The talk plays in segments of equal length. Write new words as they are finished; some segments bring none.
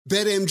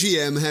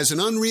BetMGM has an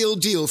unreal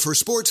deal for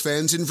sports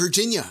fans in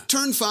Virginia.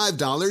 Turn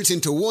 $5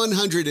 into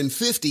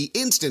 $150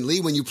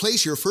 instantly when you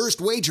place your first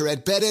wager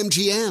at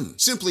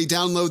BetMGM. Simply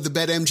download the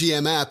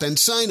BetMGM app and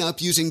sign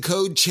up using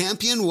code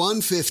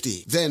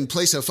CHAMPION150. Then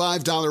place a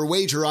 $5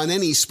 wager on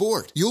any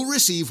sport. You'll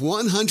receive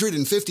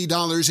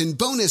 $150 in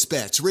bonus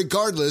bets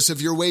regardless of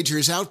your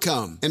wager's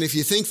outcome. And if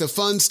you think the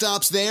fun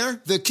stops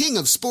there, the King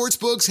of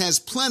Sportsbooks has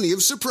plenty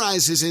of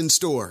surprises in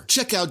store.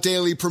 Check out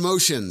daily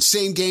promotions,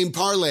 same-game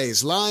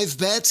parlays, live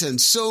bets,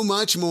 and so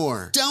much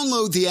more.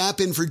 Download the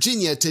app in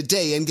Virginia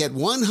today and get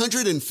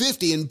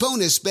 $150 in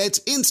bonus bets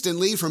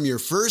instantly from your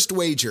first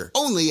wager.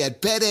 Only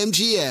at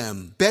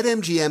BetMGM.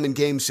 BetMGM and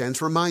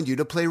GameSense remind you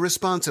to play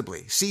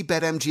responsibly. See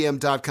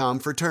BetMGM.com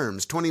for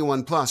terms.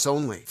 21 plus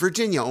only.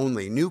 Virginia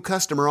only. New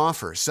customer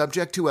offer.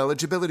 Subject to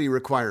eligibility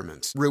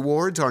requirements.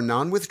 Rewards are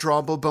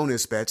non-withdrawable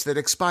bonus bets that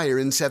expire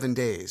in 7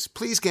 days.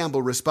 Please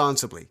gamble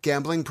responsibly.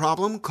 Gambling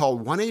problem? Call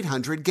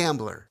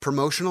 1-800-GAMBLER.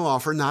 Promotional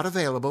offer not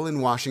available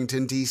in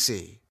Washington,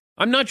 D.C.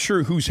 I'm not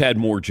sure who's had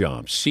more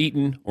jobs,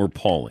 Seton or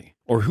Pauly,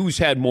 or who's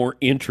had more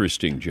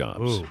interesting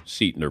jobs,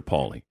 Seton or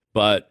Pauly.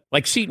 But,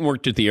 like, Seton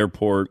worked at the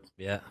airport.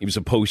 Yeah. He was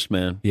a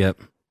postman. Yep.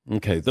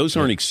 Okay, those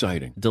aren't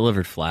exciting.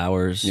 Delivered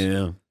flowers.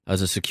 Yeah. I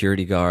was a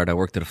security guard. I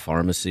worked at a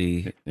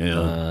pharmacy.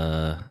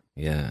 Yeah.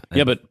 Yeah,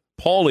 but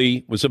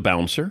Pauly was a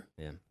bouncer.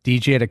 Yeah.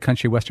 DJ at a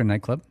country western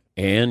nightclub.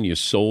 And you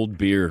sold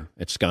beer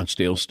at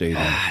Scottsdale Stadium.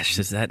 Gosh,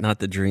 is that not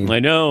the dream? I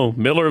know.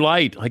 Miller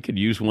Lite. I could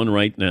use one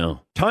right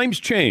now. Times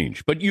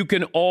change, but you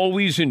can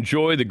always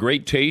enjoy the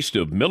great taste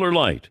of Miller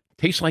Lite.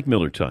 Tastes like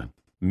Miller time.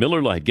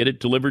 Miller Lite. Get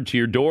it delivered to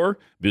your door.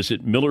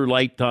 Visit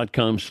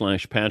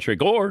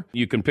MillerLite.com/Patrick. Or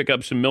you can pick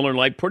up some Miller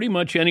Lite pretty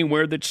much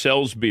anywhere that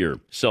sells beer.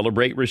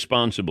 Celebrate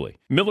responsibly.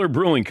 Miller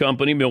Brewing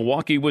Company,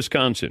 Milwaukee,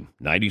 Wisconsin.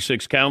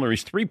 96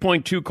 calories,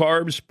 3.2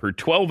 carbs per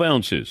 12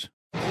 ounces.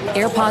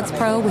 AirPods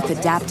Pro with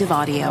adaptive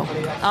audio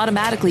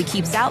automatically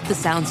keeps out the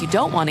sounds you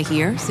don't want to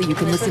hear so you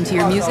can listen to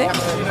your music,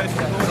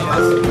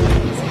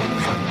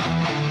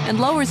 and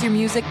lowers your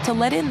music to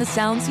let in the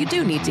sounds you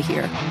do need to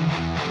hear.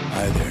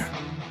 Hi there.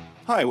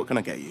 Hi, what can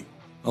I get you?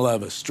 I'll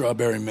have a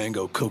strawberry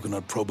mango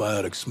coconut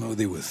probiotic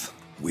smoothie with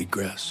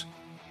wheatgrass.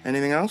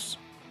 Anything else?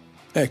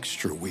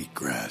 Extra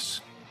wheatgrass.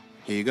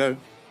 Here you go.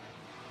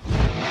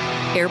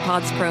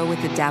 AirPods Pro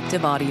with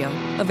adaptive audio.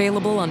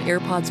 Available on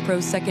AirPods Pro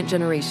 2nd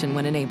generation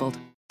when enabled.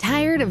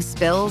 Tired of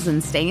spills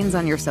and stains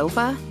on your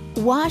sofa?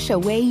 Wash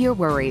away your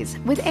worries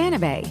with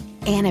Anabay.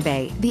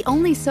 Anabay, the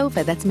only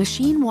sofa that's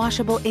machine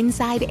washable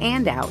inside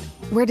and out,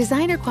 where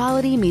designer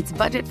quality meets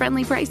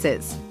budget-friendly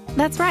prices.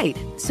 That's right,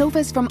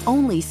 sofas from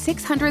only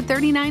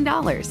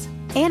 $639.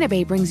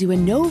 Anabay brings you a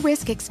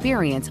no-risk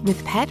experience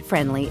with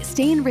pet-friendly,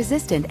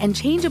 stain-resistant, and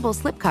changeable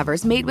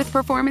slipcovers made with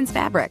performance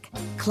fabric,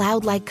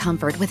 cloud-like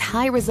comfort with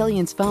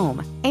high-resilience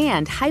foam,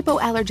 and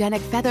hypoallergenic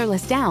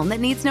featherless down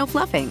that needs no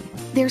fluffing.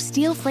 Their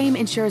steel frame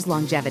ensures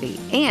longevity,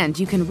 and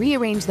you can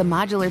rearrange the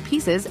modular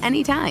pieces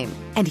anytime.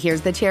 And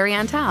here's the cherry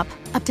on top,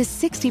 up to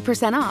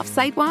 60% off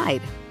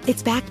site-wide.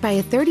 It's backed by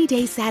a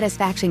 30-day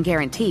satisfaction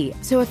guarantee,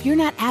 so if you're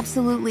not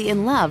absolutely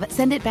in love,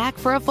 send it back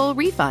for a full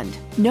refund.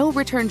 No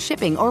return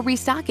shipping or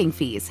restocking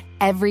fees.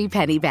 Every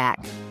penny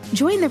back.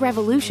 Join the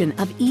revolution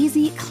of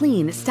easy,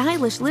 clean,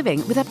 stylish living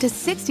with up to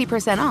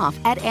 60% off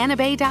at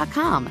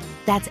Anabay.com.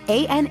 That's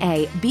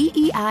ANABEI.com.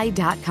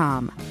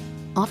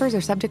 Offers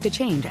are subject to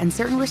change and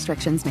certain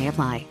restrictions may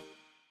apply.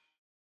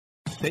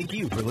 Thank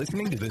you for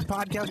listening to this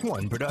Podcast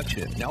One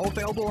production. Now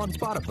available on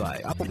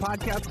Spotify, Apple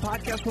Podcasts,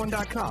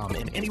 PodcastOne.com,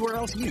 and anywhere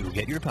else you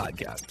get your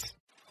podcasts.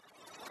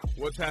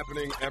 What's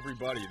happening,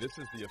 everybody? This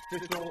is the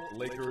official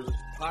Lakers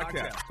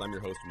podcast. I'm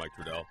your host, Mike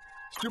Trudell.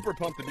 Super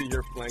pumped to be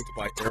here, flanked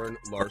by Aaron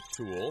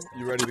Larsoul.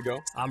 You ready to go?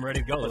 I'm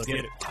ready to go. Let's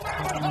get it.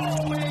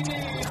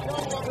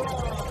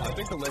 I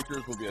think the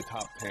Lakers will be a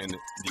top 10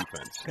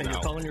 defense. Okay,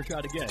 you're calling your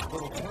shot again.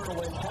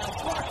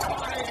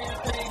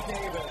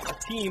 A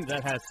team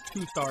that has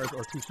two stars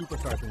or two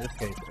superstars in this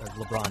case, as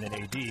LeBron and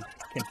AD,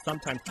 can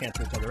sometimes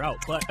cancel each other out.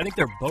 But I think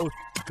they're both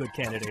good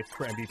candidates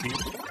for MVP.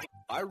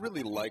 I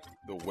really like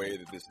the way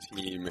that this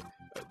team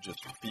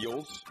just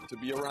feels to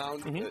be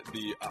around.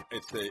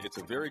 It's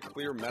a very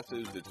clear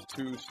message. It's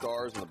two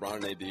stars, LeBron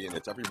and AD, and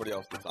it's everybody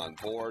else that's on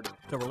board.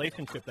 The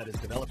relationship that is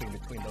developing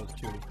between those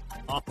two,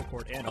 off the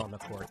court and on the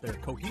court, their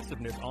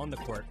cohesiveness on the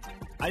court,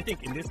 I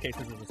think in this case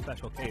this is a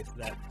special case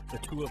that the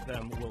two of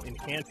them will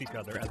enhance each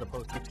other as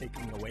opposed to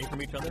taking away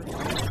from each other.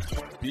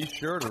 Be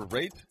sure to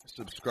rate,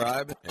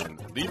 subscribe, and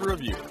leave a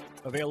review.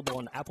 Available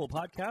on Apple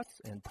Podcasts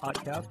and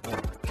Podcast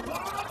One.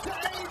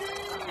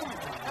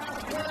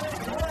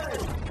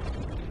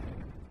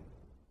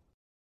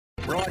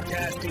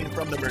 Broadcasting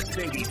from the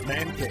Mercedes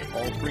Man Cave.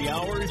 All 3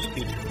 hours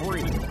is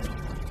free.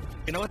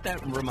 You know what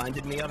that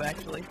reminded me of,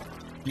 actually?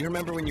 Do you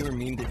remember when you were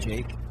mean to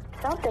Jake?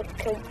 Celtics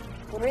could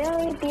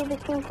really be the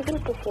team to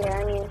beat this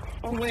year.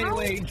 I mean...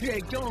 Wait,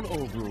 Jake, don't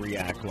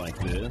overreact like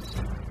this.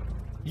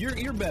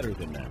 You're better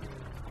than that.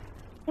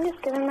 I'm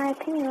just giving my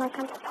opinion like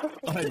I'm supposed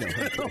to. I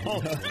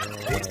know.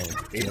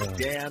 It's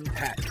Dan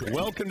Patrick.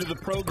 Welcome to the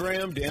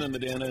program, Dan and the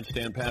Danettes,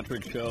 Dan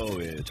Patrick Show.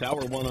 It's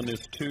hour one on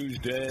this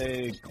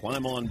Tuesday.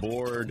 Climb on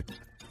board.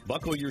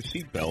 Buckle your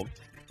seatbelt.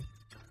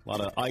 A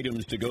lot of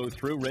items to go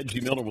through.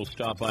 Reggie Miller will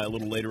stop by a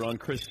little later on.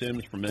 Chris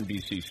Sims from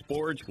NBC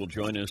Sports will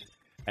join us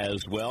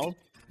as well.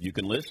 You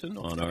can listen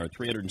on our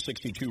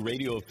 362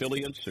 radio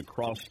affiliates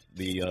across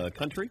the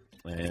country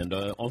and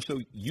also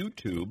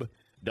YouTube.com/The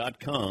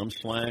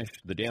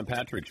Dan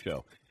Patrick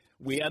Show.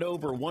 We had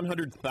over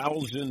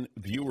 100,000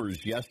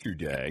 viewers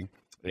yesterday,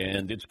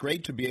 and it's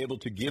great to be able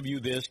to give you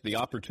the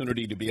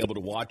opportunity to be able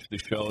to watch the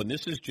show. And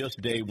this is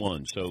just day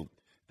one, so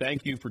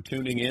thank you for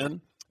tuning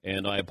in.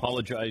 And I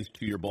apologize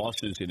to your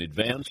bosses in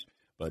advance,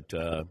 but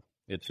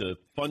it's a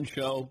fun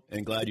show,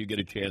 and glad you get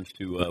a chance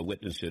to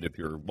witness it if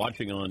you're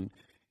watching on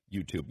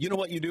YouTube. You know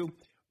what you do?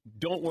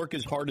 Don't work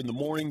as hard in the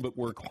morning, but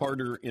work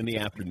harder in the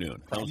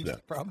afternoon. How's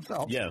that? Problem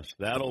solved. Yes,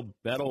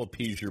 that'll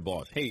appease your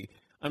boss. Hey,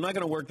 I'm not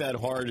going to work that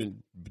hard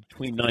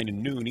between 9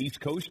 and noon East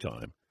Coast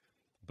time,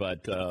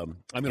 but I'm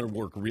going to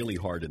work really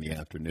hard in the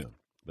afternoon.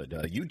 But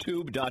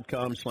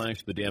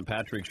YouTube.com/The Dan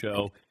Patrick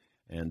Show,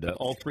 and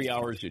all 3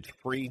 hours, it's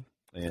free,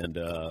 and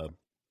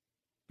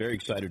very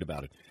excited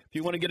about it. If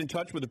you want to get in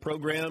touch with the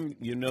program,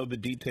 you know the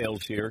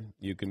details here.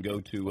 You can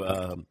go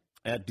to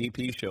at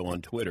DP Show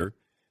on Twitter,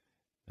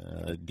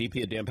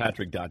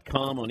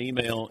 dp@danpatrick.com on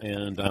email,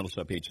 and dial us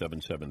up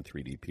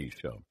 877-3DP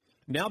Show.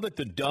 Now that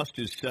the dust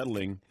is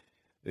settling,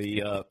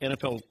 the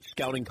NFL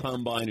scouting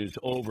combine is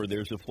over.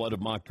 There's a flood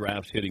of mock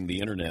drafts hitting the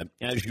internet.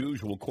 As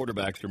usual,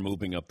 quarterbacks are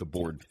moving up the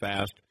board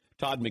fast.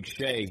 Todd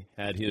McShay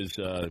had his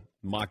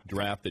mock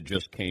draft that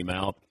just came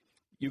out.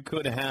 You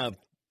could have,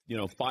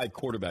 5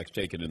 quarterbacks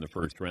taken in the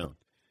first round.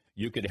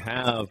 You could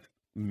have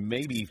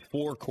maybe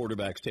 4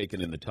 quarterbacks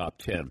taken in the top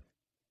 10.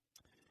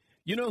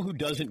 You know who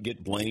doesn't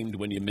get blamed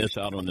when you miss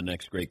out on the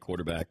next great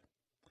quarterback?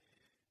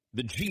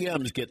 The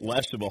GMs get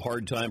less of a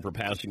hard time for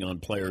passing on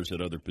players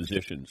at other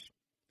positions.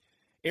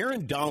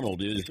 Aaron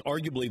Donald is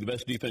arguably the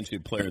best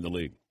defensive player in the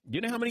league. Do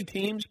you know how many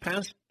teams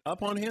passed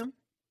up on him?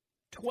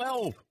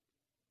 12.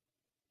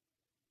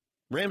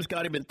 Rams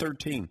got him at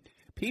 13.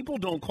 People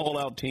don't call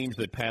out teams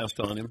that passed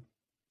on him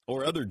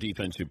or other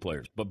defensive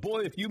players. But,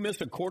 boy, if you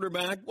miss a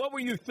quarterback, what were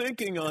you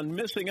thinking on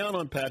missing out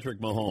on Patrick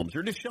Mahomes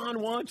or Deshaun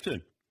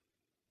Watson?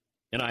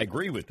 And I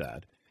agree with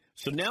that.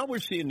 So now we're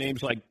seeing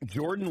names like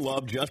Jordan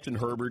Love, Justin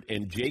Herbert,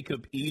 and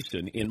Jacob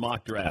Eason in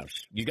mock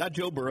drafts. You got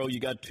Joe Burrow, you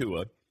got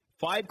Tua.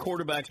 5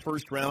 quarterbacks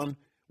first round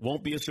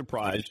won't be a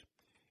surprise.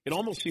 It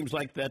almost seems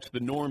like that's the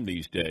norm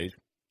these days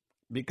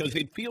because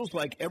it feels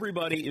like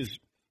everybody is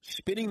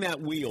spinning that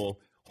wheel,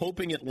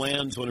 hoping it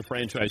lands on a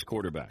franchise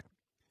quarterback.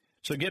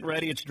 So get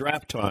ready. It's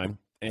draft time,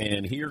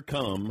 and here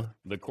come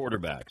the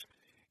quarterbacks.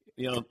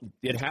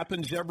 It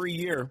happens every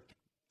year.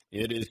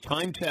 It is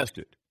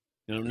time-tested.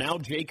 Now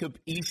Jacob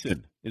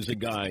Eason is a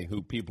guy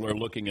who people are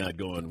looking at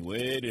going,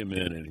 wait a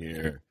minute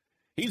here.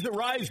 He's a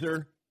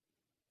riser.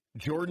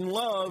 Jordan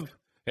Love.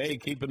 Hey,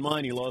 keep in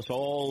mind he lost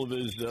all of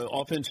his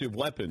offensive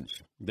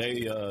weapons.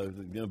 They,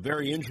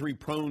 very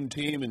injury-prone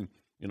team, and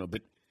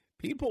but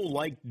people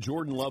liked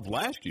Jordan Love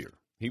last year.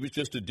 He was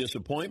just a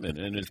disappointment,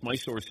 and as my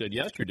source said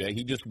yesterday,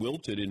 he just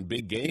wilted in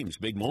big games,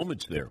 big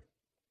moments there.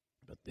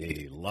 But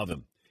they love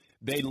him.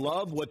 They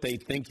love what they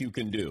think you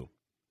can do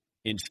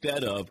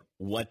instead of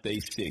what they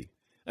see.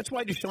 That's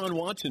why Deshaun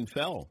Watson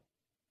fell,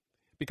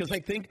 because I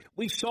think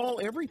we saw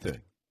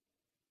everything.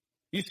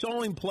 You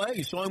saw him play.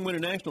 You saw him win a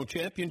national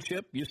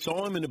championship. You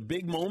saw him in a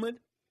big moment.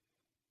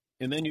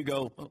 And then you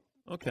go, oh,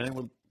 okay,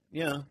 well,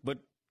 yeah, but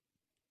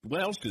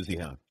what else does he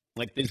have?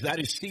 Like, is that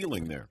his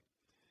ceiling there?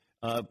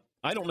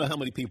 I don't know how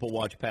many people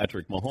watch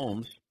Patrick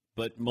Mahomes,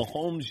 but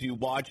Mahomes you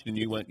watched and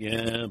you went,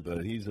 yeah,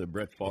 but he's a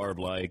Brett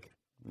Favre-like.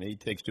 He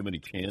takes too many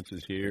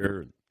chances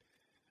here.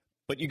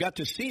 But you got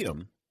to see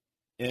him,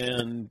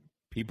 and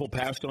people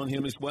passed on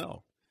him as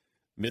well.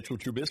 Mitchell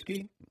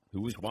Trubisky,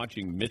 who was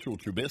watching Mitchell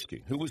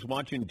Trubisky? Who was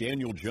watching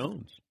Daniel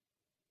Jones?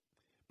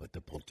 But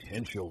the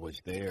potential was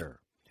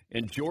there.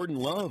 And Jordan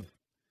Love,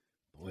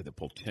 boy, the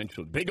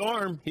potential. Big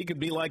arm. He could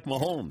be like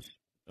Mahomes.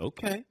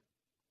 Okay.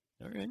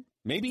 All right.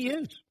 Maybe he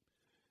is.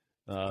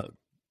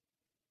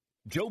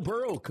 Joe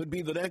Burrow could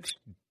be the next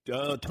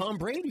Tom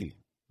Brady.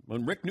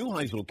 When Rick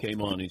Neuheisel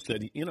came on, he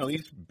said,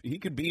 he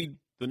could be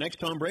the next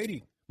Tom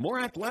Brady. More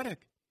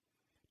athletic.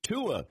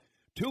 Tua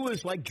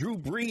is like Drew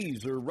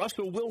Brees or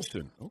Russell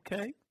Wilson.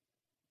 Okay.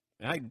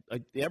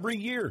 Every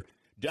year,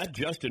 that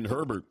Justin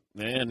Herbert,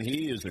 man,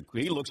 he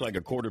looks like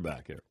a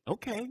quarterback here.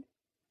 Okay.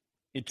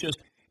 It's just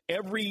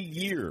every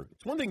year.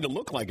 It's one thing to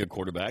look like a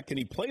quarterback. Can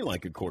he play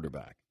like a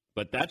quarterback?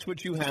 But that's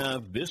what you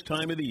have this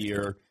time of the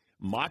year,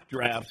 mock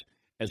drafts,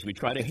 as we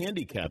try to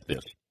handicap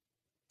this.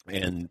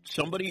 And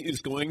somebody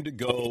is going to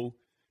go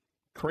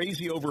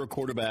crazy over a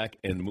quarterback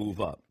and move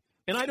up.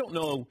 And I don't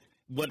know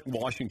what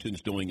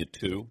Washington's doing it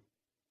to.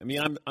 I mean,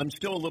 I'm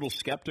still a little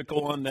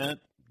skeptical on that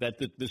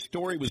the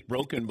story was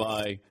broken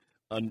by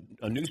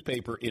a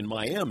newspaper in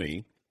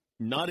Miami,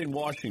 not in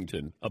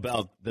Washington,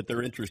 about that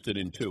they're interested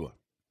in Tua.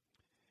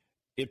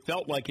 it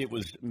felt like it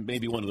was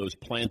maybe one of those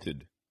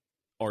planted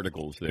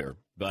articles there.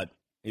 But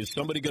is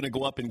somebody going to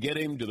go up and get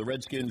him? Do the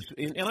Redskins –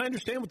 and I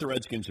understand what the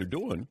Redskins are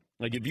doing.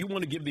 Like, if you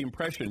want to give the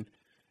impression,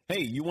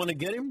 hey, you want to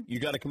get him? You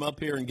got to come up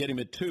here and get him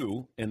at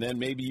 2, and then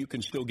maybe you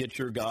can still get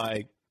your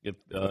guy if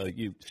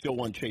you still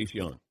want Chase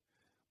Young.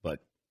 But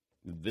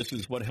this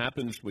is what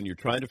happens when you're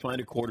trying to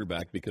find a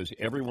quarterback, because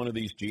every one of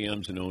these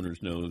GMs and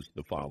owners knows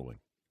the following.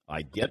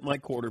 I get my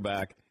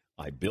quarterback,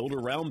 I build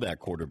around that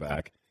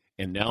quarterback,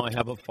 and now I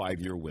have a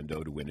 5-year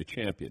window to win a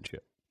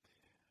championship.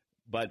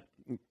 But,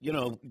 you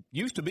know,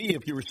 used to be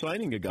if you were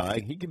signing a guy,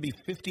 he could be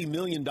 $50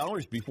 million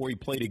before he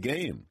played a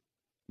game.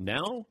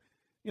 Now,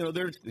 you know,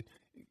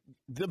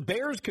 the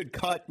Bears could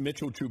cut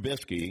Mitchell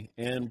Trubisky,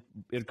 and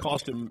it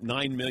cost him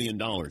 $9 million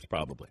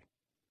probably.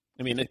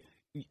 I mean,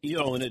 you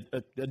know, in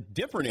a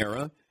different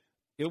era,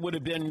 it would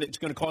have been it's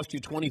going to cost you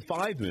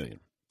 $25 million,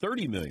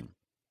 $30 million.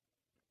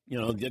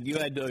 You know, you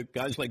had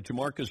guys like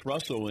Jamarcus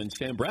Russell and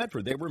Sam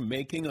Bradford. They were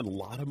making a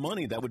lot of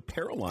money that would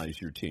paralyze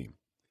your team.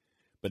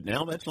 But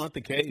now that's not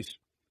the case.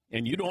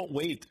 And you don't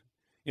wait.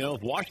 You know,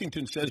 if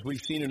Washington says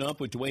we've seen enough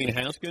with Dwayne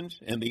Haskins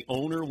and the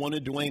owner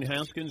wanted Dwayne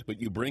Haskins, but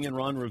you bring in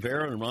Ron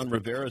Rivera and Ron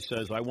Rivera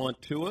says, I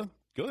want Tua,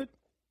 good.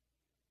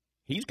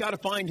 He's got to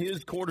find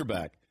his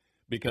quarterback,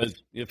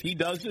 because if he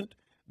doesn't,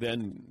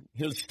 then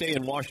his stay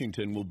in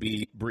Washington will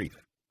be brief.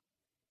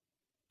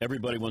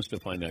 Everybody wants to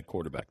find that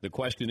quarterback. The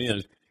question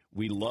is,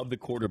 we love the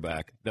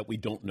quarterback that we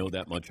don't know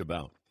that much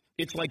about.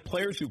 It's like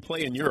players who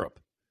play in Europe.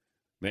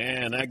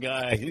 Man, that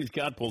guy, he's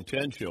got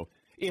potential.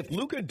 If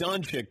Luka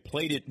Doncic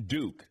played at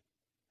Duke,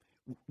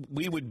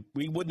 we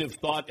wouldn't have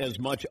thought as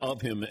much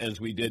of him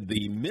as we did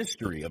the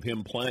mystery of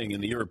him playing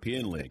in the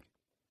European League.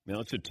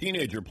 Now, it's a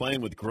teenager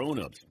playing with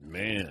grown-ups.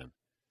 Man.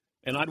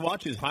 And I'd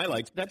watch his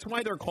highlights. That's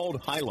why they're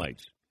called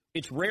highlights.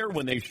 It's rare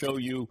when they show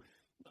you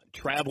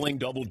traveling,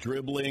 double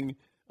dribbling,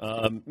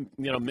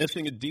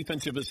 missing a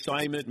defensive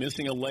assignment,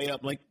 missing a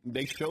layup. Like,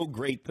 they show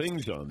great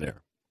things on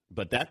there.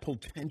 But that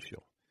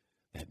potential,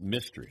 that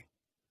mystery,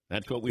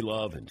 that's what we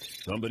love, and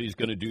somebody's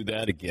going to do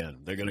that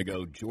again. They're going to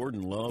go,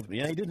 Jordan Love,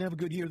 yeah, he didn't have a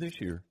good year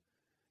this year.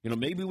 You know,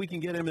 maybe we can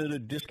get him at a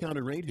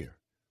discounted rate here.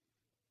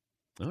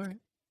 All right.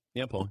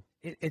 Yeah, Paul.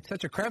 It's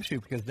such a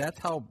crapshoot, because that's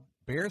how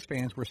Bears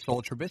fans were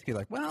sold Trubisky.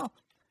 Like, well,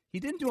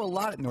 he didn't do a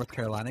lot at North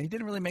Carolina. He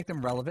didn't really make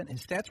them relevant.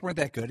 His stats weren't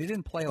that good. He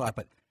didn't play a lot,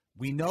 but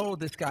we know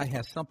this guy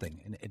has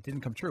something, and it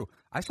didn't come true.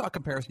 I saw a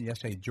comparison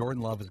yesterday.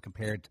 Jordan Love is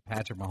compared to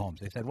Patrick Mahomes.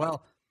 They said,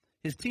 well,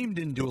 his team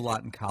didn't do a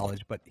lot in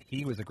college, but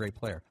he was a great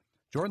player.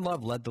 Jordan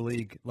Love led the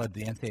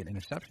NCAA in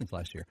interceptions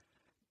last year.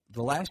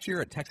 The last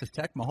year at Texas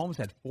Tech, Mahomes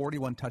had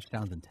 41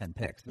 touchdowns and 10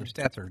 picks. Their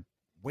stats are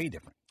way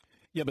different.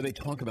 Yeah, but they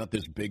talk about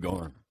this big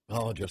arm.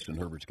 Oh, Justin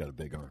Herbert's got a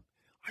big arm.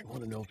 I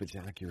want to know if it's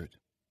accurate.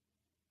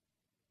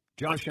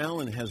 Josh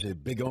Allen has a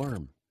big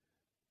arm.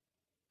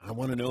 I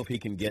want to know if he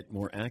can get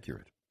more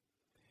accurate.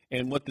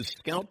 And what the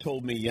scout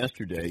told me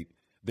yesterday,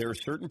 there are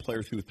certain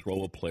players who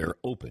throw a player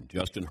open.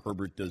 Justin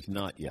Herbert does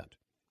not yet.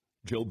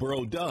 Joe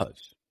Burrow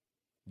does.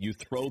 You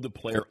throw the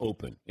player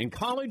open. In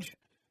college,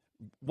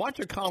 watch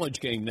a college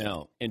game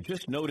now and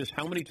just notice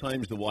how many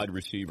times the wide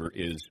receiver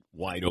is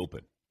wide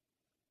open.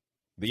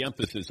 The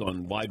emphasis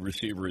on wide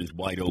receiver is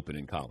wide open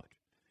in college.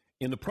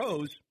 In the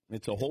pros,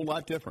 it's a whole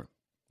lot different.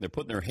 They're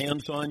putting their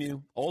hands on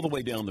you all the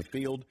way down the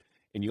field,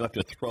 and you have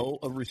to throw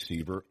a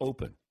receiver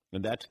open.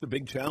 And that's the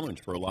big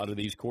challenge for a lot of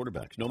these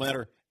quarterbacks, no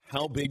matter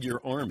how big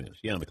your arm is.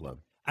 Yeah, McLeod.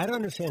 I don't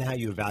understand how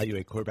you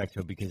evaluate quarterbacks,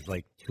 though, because,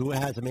 like, Tua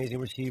has amazing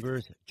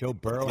receivers. Joe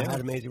Burrow had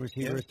amazing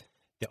receivers. Yeah.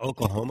 The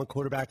Oklahoma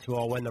quarterbacks who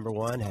all went number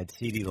one had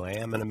CeeDee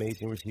Lamb and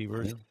amazing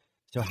receivers. Yeah.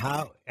 So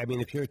how – I mean,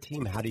 if you're a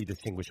team, how do you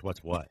distinguish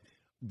what's what?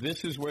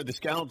 This is where the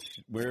scouts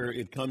 – where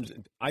it comes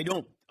 – I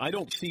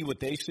don't see what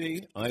they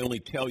see. I only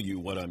tell you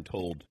what I'm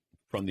told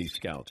from these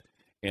scouts.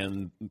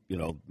 And, you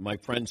know, my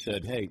friend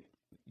said, hey,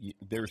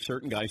 there are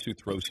certain guys who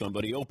throw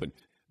somebody open.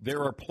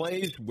 There are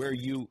plays where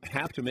you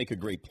have to make a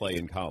great play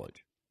in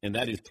college, and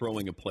that is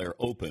throwing a player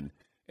open,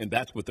 and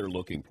that's what they're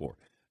looking for.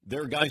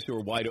 There are guys who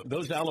are wide open.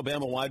 Those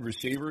Alabama wide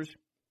receivers,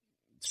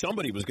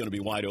 somebody was going to be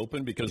wide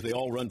open because they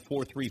all run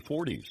 4.3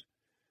 40s.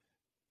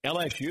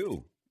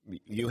 LSU,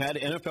 you had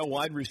NFL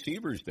wide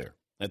receivers there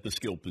at the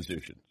skill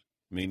positions.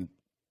 I mean,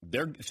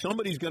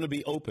 somebody's going to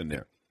be open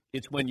there.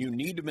 It's when you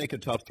need to make a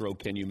tough throw,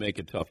 can you make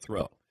a tough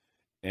throw?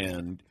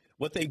 And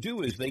what they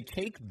do is they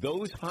take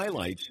those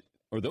highlights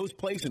or those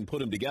plays and put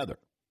them together.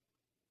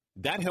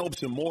 That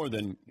helps them more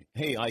than,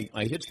 hey,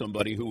 I hit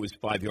somebody who was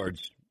 5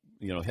 yards,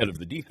 ahead of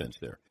the defense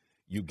there.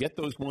 You get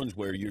those ones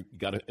where you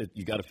got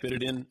to fit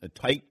it in a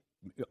tight,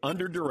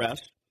 under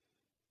duress.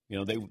 They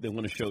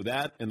want to show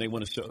that, and they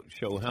want to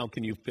show how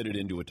can you fit it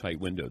into a tight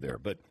window there.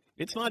 But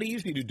it's not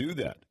easy to do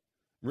that.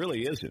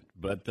 Really isn't.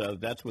 But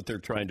that's what they're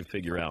trying to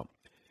figure out.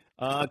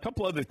 A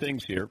couple other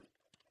things here.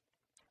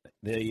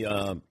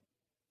 The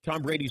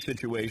Tom Brady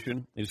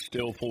situation is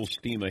still full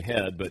steam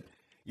ahead, but,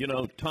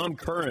 Tom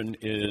Curran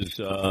is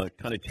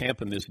kind of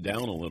tamping this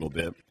down a little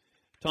bit.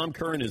 Tom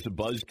Curran is a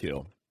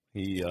buzzkill.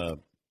 He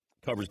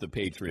covers the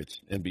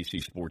Patriots,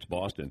 NBC Sports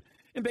Boston.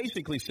 and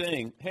basically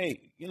saying,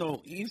 hey,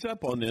 ease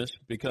up on this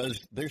because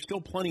there's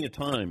still plenty of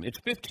time. It's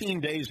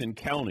 15 days and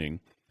counting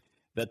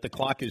that the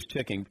clock is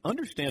ticking.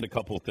 Understand a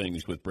couple of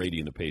things with Brady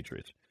and the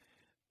Patriots.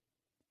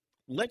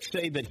 Let's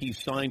say that he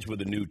signs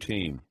with a new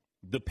team.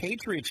 The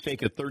Patriots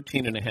take a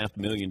 $13.5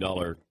 million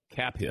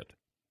cap hit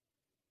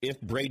if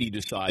Brady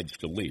decides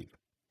to leave.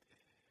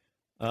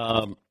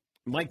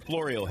 Mike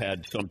Florio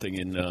had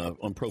something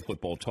on Pro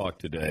Football Talk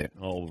today.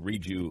 I'll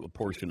read you a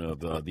portion of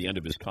the end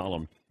of his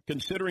column.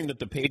 Considering that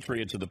the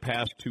Patriots of the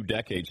past 2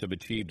 decades have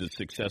achieved a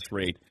success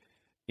rate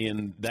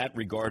in that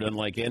regard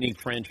unlike any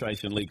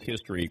franchise in league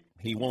history,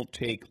 he won't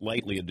take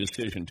lightly a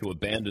decision to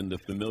abandon the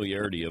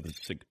familiarity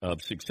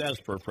of success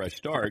for a fresh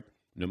start,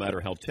 no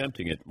matter how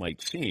tempting it might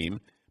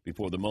seem,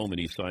 before the moment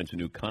he signs a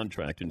new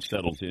contract and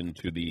settles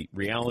into the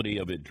reality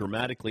of a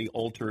dramatically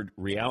altered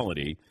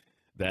reality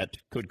that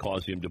could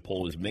cause him to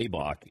pull his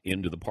Maybach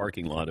into the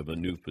parking lot of a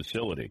new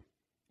facility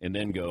and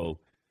then go,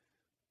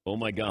 oh,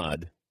 my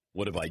God,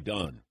 what have I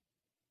done?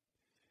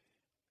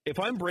 If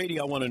I'm Brady,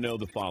 I want to know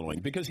the following,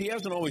 because he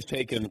hasn't always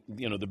taken,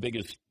 the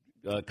biggest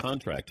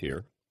contract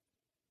here.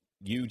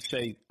 You'd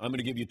say, I'm going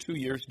to give you 2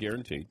 years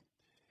guaranteed.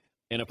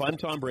 And if I'm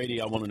Tom Brady,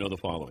 I want to know the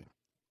following.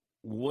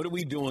 What are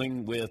we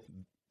doing with,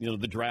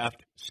 the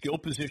draft, skill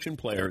position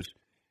players,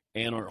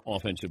 and our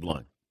offensive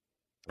line?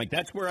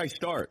 That's where I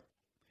start.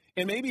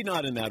 And maybe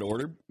not in that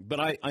order, but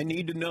I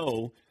need to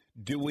know,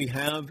 do we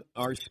have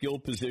our skill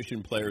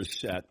position players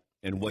set,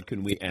 and what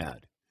can we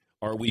add?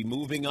 Are we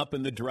moving up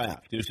in the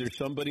draft? Is there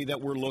somebody that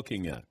we're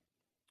looking at?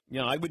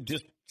 I would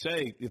just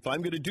say, if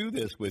I'm going to do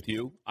this with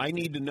you, I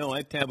need to know. I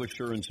have to have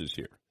assurances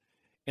here.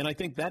 And I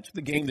think that's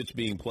the game that's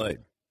being played.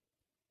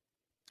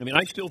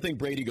 I still think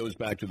Brady goes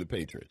back to the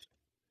Patriots.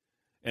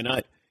 And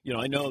I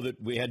know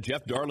that we had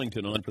Jeff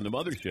Darlington on from the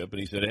mothership, and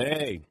he said,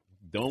 hey,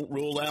 don't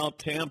rule out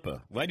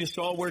Tampa. Well, I just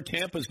saw where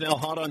Tampa's now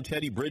hot on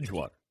Teddy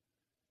Bridgewater.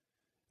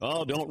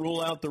 Oh, don't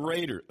rule out the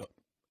Raiders.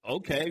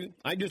 Okay,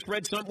 I just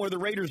read something where the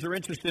Raiders are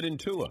interested in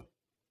Tua.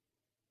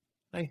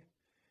 Hey,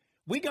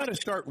 we got to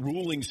start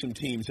ruling some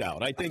teams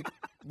out. I think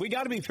we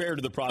got to be fair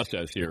to the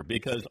process here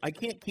because I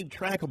can't keep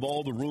track of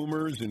all the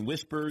rumors and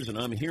whispers, and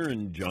I'm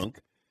hearing junk.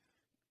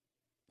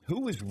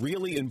 Who is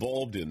really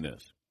involved in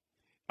this?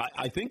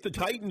 I think the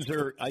Titans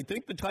are. I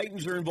think the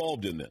Titans are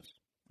involved in this.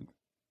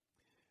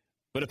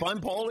 But if I'm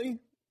Paulie,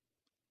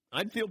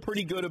 I'd feel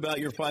pretty good about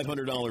your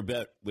 $500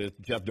 bet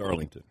with Jeff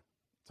Darlington.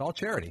 It's all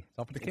charity. It's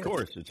all for the kids. Of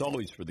course, it's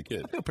always for the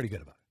kids. I feel pretty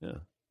good about it. Yeah.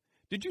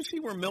 Did you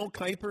see where Mel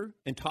Kiper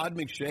and Todd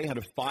McShay had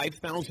a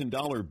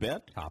 $5,000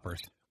 bet?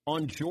 Toppers.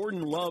 On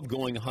Jordan Love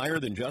going higher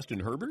than Justin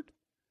Herbert?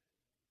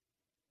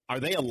 Are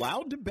they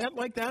allowed to bet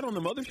like that on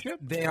the mothership?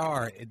 They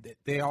are.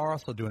 They are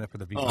also doing it for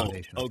the V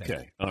Foundation.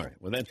 Okay. All right.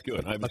 Well, that's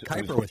good. But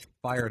Kiper was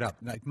fired up.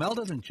 Mel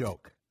doesn't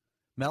joke.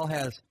 Mel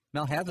has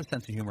a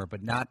sense of humor,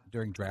 but not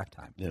during draft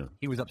time. Yeah.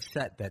 He was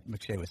upset that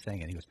McShay was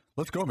saying it. He goes,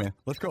 let's go, man.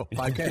 Let's go.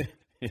 5K.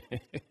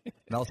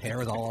 Mel's hair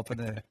was all up in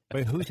the...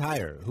 Wait, who's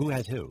higher? Who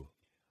has who?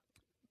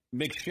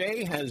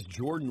 McShay has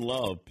Jordan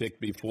Love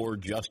picked before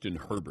Justin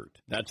Herbert.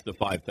 That's the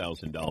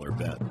 $5,000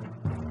 bet.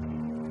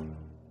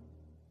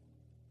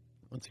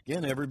 Once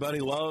again, everybody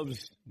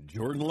loves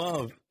Jordan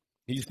Love.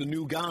 He's the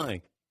new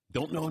guy.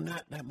 Don't know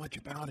not that much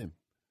about him.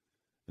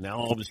 Now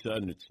all of a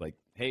sudden it's like,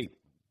 hey,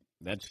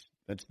 that's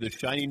the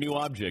shiny new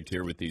object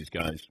here with these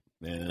guys,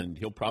 and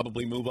he'll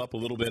probably move up a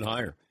little bit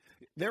higher.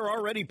 There are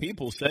already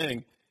people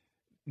saying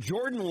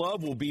Jordan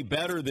Love will be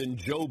better than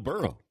Joe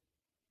Burrow.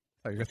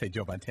 Oh, you're going to say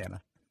Joe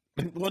Montana.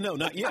 Well, no,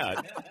 not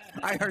yet.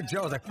 I heard Joe.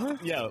 I was like, huh?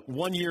 Yeah,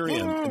 1 year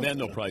in, and then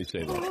they'll probably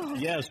say that.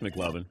 Yes,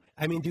 McLovin.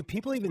 Do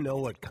people even know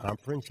what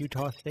conference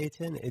Utah State's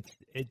in?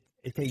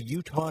 It's a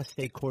Utah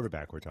State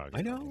quarterback we're talking about.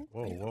 I know.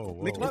 Whoa.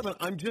 McLovin,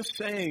 I'm just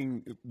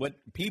saying what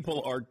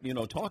people are,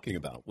 talking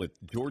about with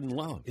Jordan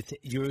Love.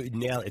 You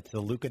nail it. It's the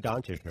Luka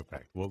Doncic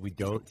effect. What we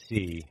don't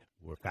see,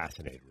 we're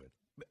fascinated with.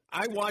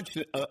 I watched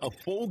a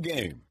full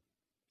game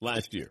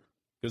last year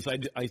because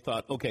I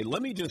thought, okay,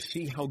 let me just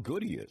see how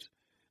good he is.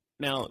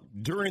 Now,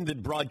 during the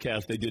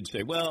broadcast, they did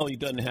say, well, he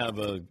doesn't have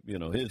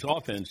his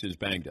offense is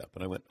banged up.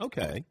 And I went,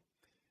 okay.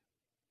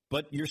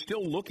 But you're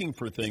still looking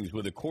for things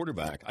with a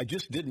quarterback. I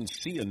just didn't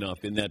see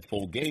enough in that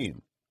full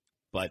game.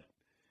 But,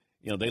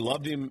 they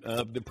loved him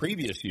the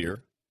previous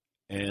year,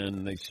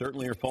 and they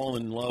certainly are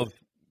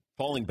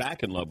falling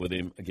back in love with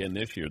him again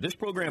this year. This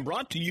program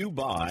brought to you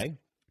by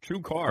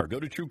TrueCar. Go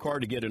to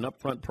TrueCar to get an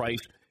upfront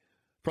price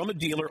from a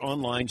dealer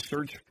online.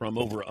 Search from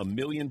over 1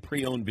 million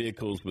pre-owned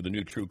vehicles with the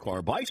new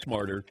TrueCar. Buy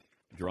smarter,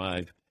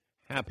 drive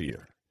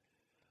happier.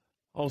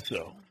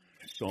 Also,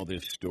 saw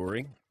this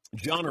story.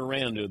 John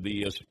Aranda of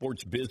the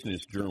Sports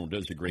Business Journal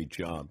does a great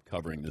job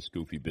covering this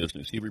goofy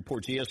business. He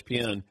reports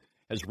ESPN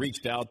has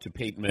reached out to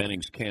Peyton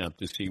Manning's camp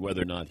to see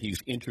whether or not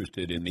he's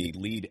interested in the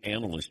lead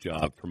analyst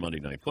job for Monday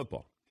Night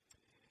Football.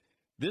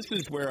 This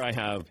is where I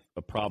have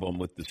a problem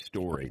with the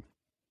story.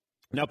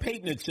 Now,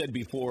 Peyton had said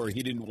before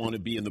he didn't want to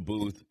be in the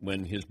booth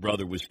when his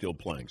brother was still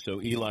playing,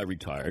 so Eli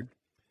retired.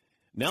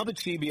 Now that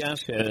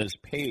CBS has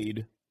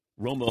paid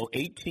Romo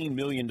 $18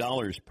 million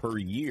per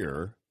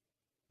year,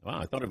 wow,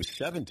 I thought it was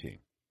 $17.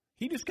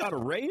 He just got a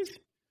raise,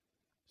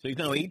 so he's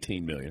now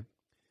 $18 million.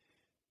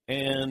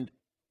 And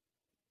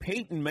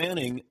Peyton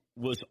Manning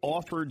was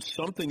offered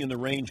something in the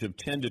range of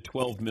 $10 to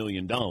 $12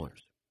 million.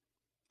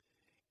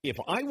 If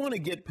I want to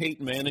get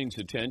Peyton Manning's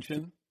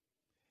attention,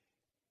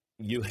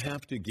 you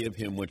have to give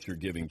him what you're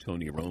giving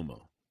Tony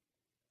Romo.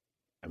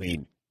 I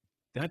mean,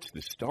 that's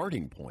the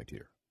starting point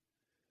here.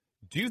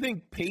 Do you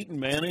think Peyton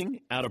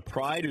Manning, out of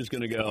pride, is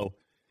going to go,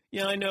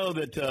 yeah, I know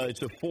that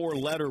it's a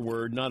 4-letter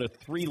word, not a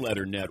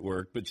 3-letter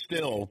network, but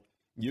still,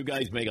 you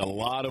guys make a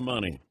lot of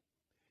money.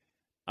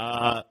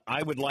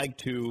 I would like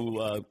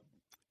to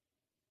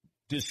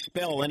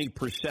dispel any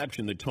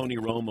perception that Tony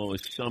Romo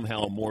is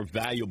somehow more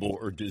valuable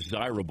or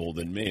desirable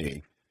than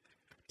me.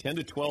 10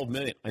 to 12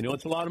 million. I know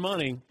it's a lot of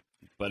money,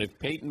 but if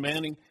Peyton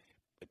Manning,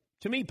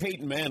 to me,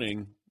 Peyton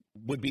Manning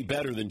would be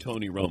better than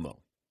Tony Romo.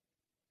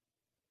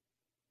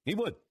 He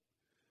would.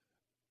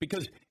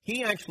 Because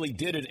he actually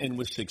did it and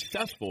was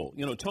successful.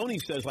 You know, Tony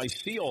says, I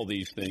see all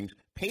these things.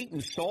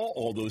 Peyton saw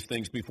all those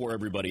things before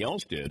everybody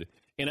else did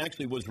and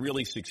actually was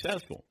really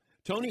successful.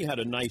 Tony had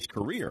a nice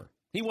career.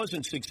 He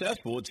wasn't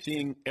successful at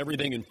seeing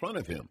everything in front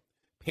of him.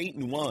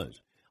 Peyton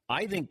was.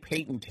 I think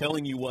Peyton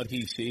telling you what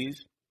he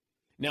sees.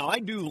 Now,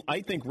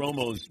 I think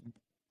Romo's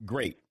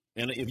great.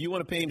 And if you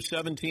want to pay him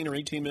 $17 or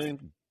 $18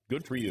 million,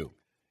 good for you.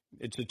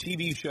 It's a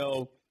TV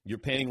show. You're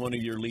paying one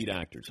of your lead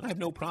actors. I have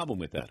no problem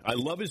with that. I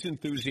love his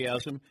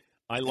enthusiasm.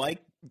 I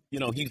like,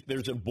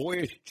 there's a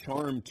boyish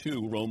charm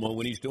to Romo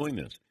when he's doing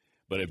this.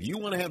 But if you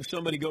want to have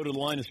somebody go to the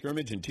line of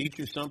scrimmage and teach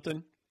you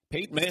something,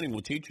 Peyton Manning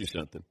will teach you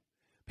something.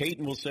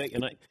 Peyton will say,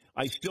 and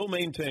I still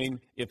maintain,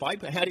 if I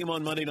had him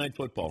on Monday Night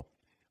Football,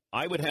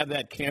 I would have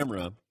that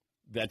camera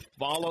that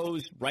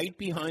follows right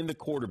behind the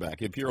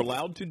quarterback, if you're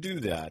allowed to do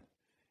that.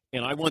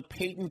 And I want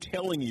Peyton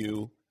telling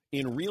you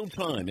in real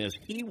time as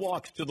he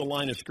walks to the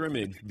line of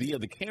scrimmage via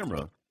the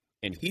camera,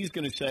 and he's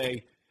going to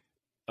say,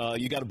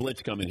 you got a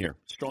blitz coming here,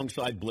 strong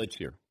side blitz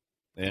here.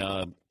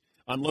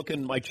 I'm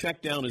looking, my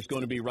check down is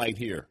going to be right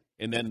here,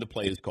 and then the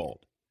play is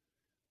called.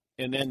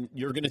 And then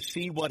you're going to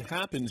see what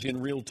happens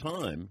in real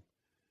time.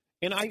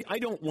 And I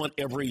don't want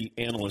every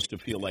analyst to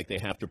feel like they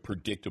have to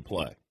predict a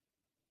play.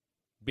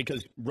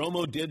 Because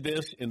Romo did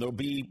this, and there'll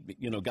be,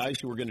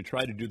 guys who are going to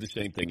try to do the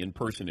same thing,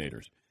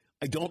 impersonators.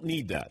 I don't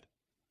need that.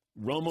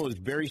 Romo is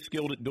very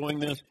skilled at doing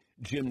this.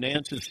 Jim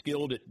Nantz is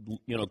skilled at,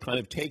 kind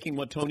of taking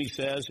what Tony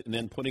says and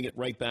then putting it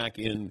right back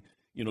in,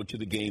 to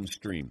the game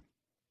stream.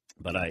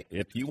 But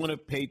if you want to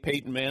pay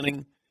Peyton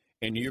Manning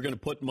and you're going to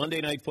put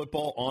Monday Night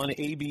Football on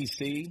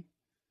ABC,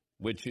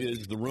 which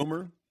is the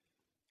rumor,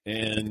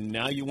 and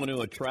now you want to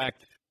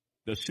attract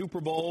the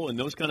Super Bowl and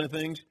those kind of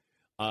things,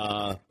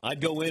 I'd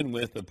go in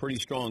with a pretty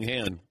strong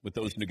hand with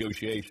those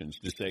negotiations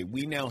to say,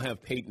 we now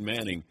have Peyton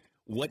Manning.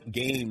 What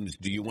games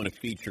do you want to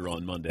feature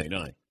on Monday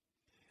night?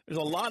 There's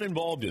a lot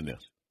involved in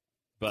this.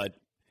 But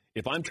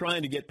if I'm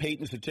trying to get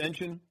Peyton's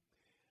attention,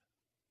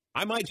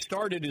 I might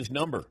start at his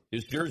number,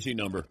 his jersey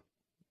number.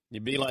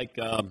 You'd be like,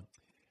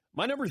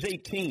 my number's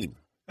 18.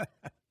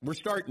 We're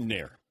starting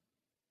there.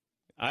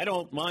 I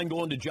don't mind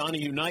going to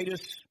Johnny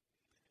Unitas.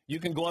 You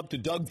can go up to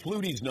Doug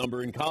Flutie's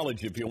number in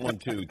college if you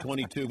want to,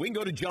 22. We can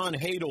go to John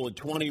Hadel at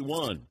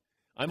 21.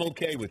 I'm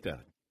okay with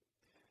that.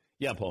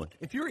 Yeah, Paul.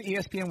 If you were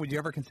ESPN, would you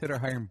ever consider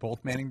hiring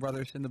both Manning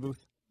brothers in the booth?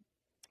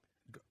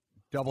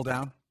 Double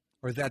down?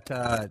 Or is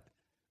that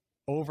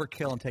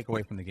overkill and take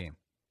away from the game?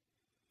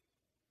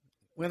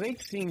 Well, they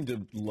seem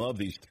to love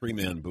these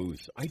three-man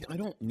booths. I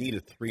don't need a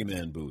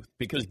three-man booth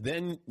because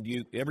then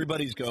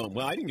everybody's going,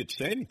 well, I didn't get to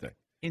say anything.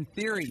 In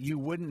theory, you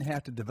wouldn't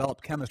have to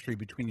develop chemistry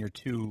between your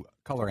two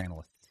color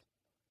analysts.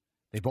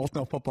 They both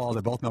know football.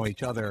 They both know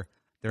each other.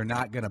 They're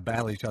not going to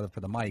battle each other for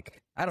the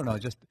mic. I don't know.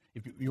 Just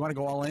if you want to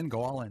go all in,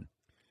 go all in.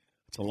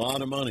 It's a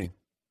lot of money.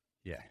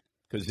 Yeah.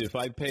 Because if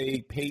I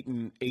pay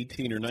Peyton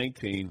 18 or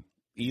 19,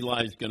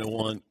 Eli's going to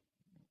want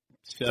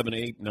 7,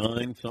 8,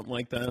 9, something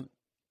like that.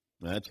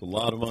 That's a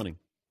lot of money.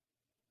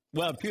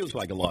 Well, it feels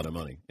like a lot of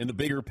money. In the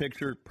bigger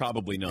picture,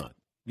 probably not.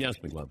 Yes,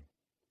 McLovin.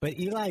 But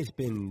Eli's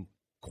been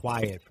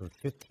quiet for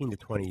 15 to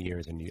 20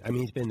 years.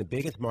 He's been the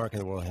biggest mark in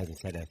the world, hasn't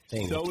said a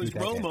thing. So is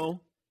Romo.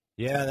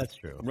 Yeah, that's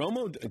true.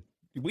 Romo,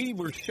 we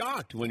were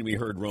shocked when we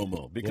heard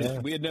Romo because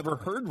we had never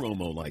heard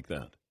Romo like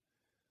that.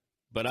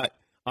 But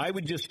I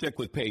would just stick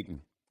with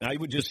Peyton. I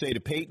would just say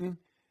to Peyton,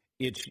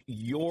 it's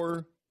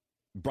your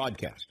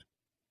broadcast.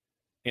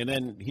 And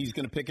then he's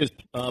going to pick his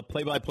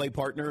play-by-play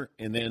partner,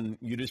 and then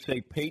you just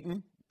say,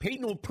 Peyton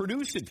will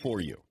produce it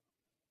for you.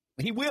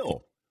 He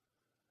will.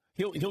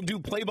 He'll do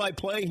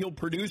play-by-play. He'll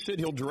produce it.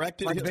 He'll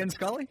direct it. Like Vin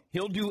Scully?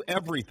 He'll do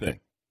everything.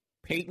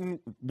 Peyton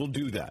will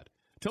do that.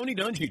 Tony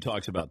Dungy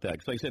talks about that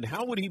because I said,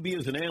 how would he be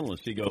as an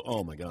analyst? He'd go,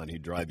 oh, my God,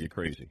 he'd drive you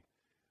crazy.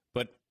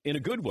 But in a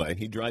good way,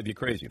 he'd drive you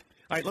crazy.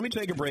 All right, let me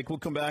take a break. We'll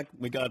come back.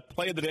 We got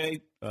play of the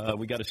day.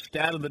 We got a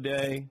stat of the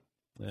day.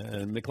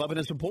 And McLovin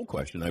has a poll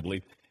question, I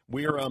believe.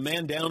 We're a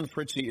man down.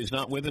 Fritzy is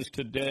not with us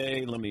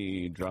today. Let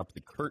me drop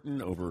the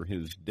curtain over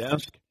his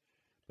desk.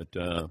 But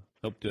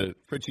hope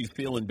Fritzy's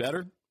feeling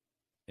better.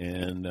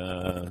 And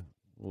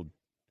we'll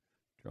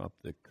drop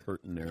the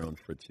curtain there on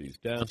Fritzy's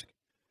desk.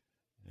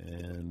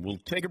 And we'll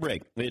take a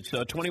break. It's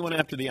 21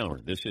 after the hour.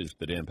 This is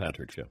the Dan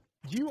Patrick Show.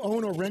 Do you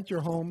own or rent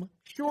your home?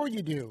 Sure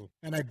you do.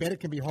 And I bet it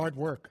can be hard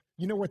work.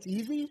 You know what's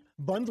easy?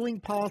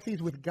 Bundling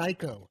policies with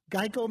Geico.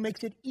 Geico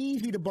makes it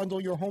easy to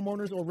bundle your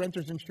homeowners or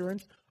renters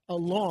insurance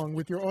along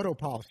with your auto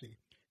policy.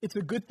 It's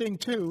a good thing,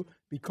 too,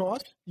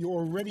 because you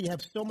already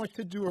have so much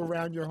to do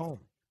around your home.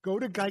 Go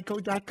to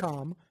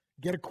geico.com,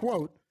 get a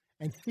quote,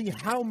 and see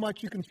how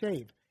much you can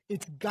save.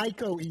 It's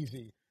Geico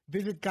easy.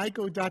 Visit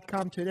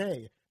geico.com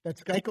today.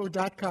 That's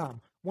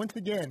geico.com. Once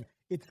again,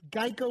 it's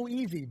Geico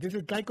easy.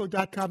 Visit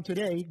geico.com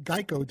today,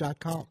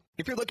 geico.com.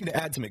 If you're looking to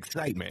add some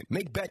excitement,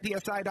 make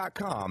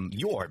BetDSI.com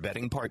your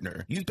betting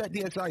partner. Use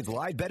BetDSI's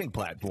live betting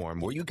platform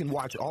where you can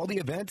watch all the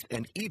events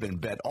and even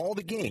bet all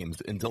the games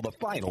until the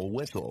final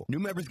whistle. New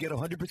members get a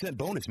 100%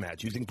 bonus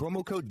match using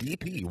promo code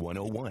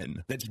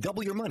DP101. That's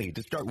double your money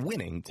to start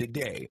winning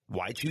today.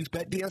 Why choose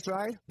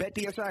BetDSI?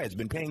 BetDSI has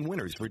been paying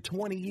winners for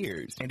 20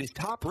 years and is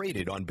top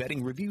rated on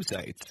betting review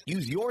sites.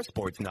 Use your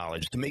sports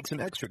knowledge to make some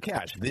extra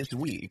cash this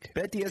week.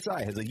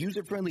 BetDSI has a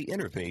user-friendly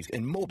interface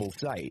and mobile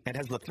site and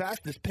has the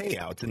fastest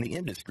payouts in the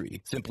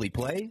industry. Simply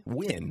play,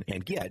 win,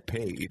 and get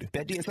paid.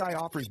 BetDSI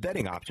offers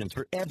betting options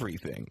for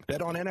everything.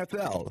 Bet on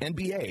NFL,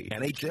 NBA,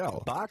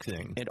 NHL,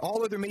 boxing, and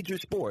all other major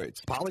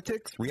sports,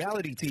 politics,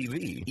 reality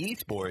TV,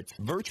 esports,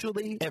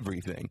 virtually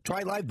everything.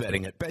 Try live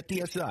betting at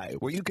BetDSI,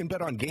 where you can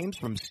bet on games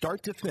from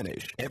start to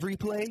finish, every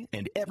play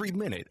and every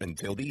minute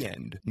until the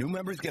end. New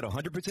members get a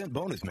 100%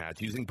 bonus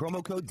match using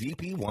promo code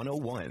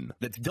DP101.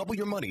 That's double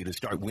your money to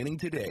start winning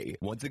today.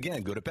 Once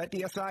again, go to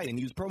BetDSI and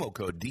use promo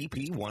code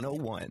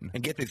DP101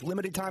 and get this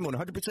limited time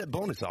 100%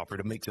 bonus offer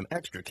to make some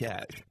extra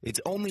cash.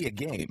 It's only a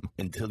game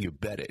until you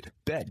bet it.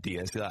 Bet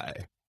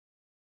DSI.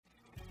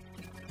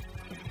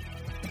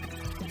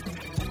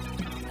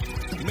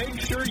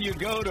 Make sure you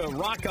go to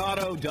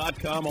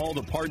rockauto.com. All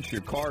the parts your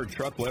car or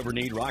truck will ever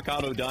need.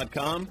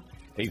 Rockauto.com,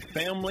 a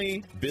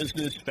family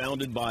business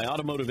founded by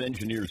automotive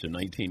engineers in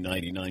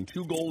 1999.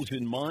 Two goals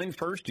in mind.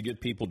 First, to give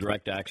people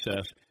direct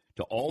access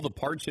to all the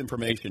parts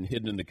information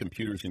hidden in the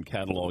computers and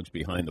catalogs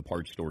behind the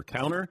parts store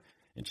counter.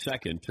 And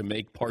second, to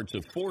make parts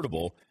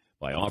affordable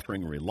by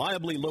offering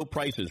reliably low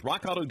prices.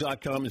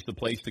 RockAuto.com is the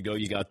place to go.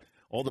 You got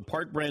all the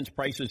part brands,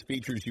 prices,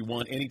 features you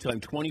want anytime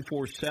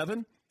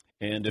 24/7.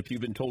 And if you've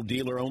been told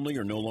dealer only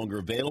or no longer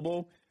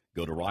available,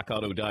 go to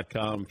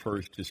RockAuto.com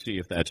first to see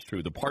if that's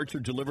true. The parts are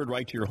delivered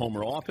right to your home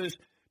or office.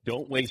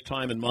 Don't waste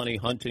time and money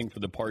hunting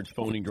for the parts,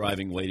 phoning,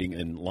 driving, waiting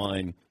in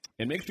line.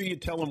 And make sure you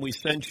tell them we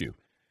sent you.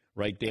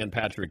 Right, Dan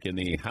Patrick, in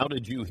the How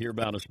Did You Hear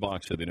About Us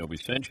box so they know we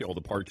sent you all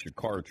the parts your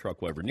car or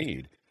truck will ever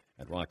need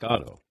at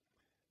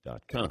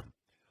rockauto.com.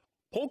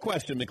 Poll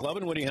question,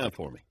 McLovin, what do you have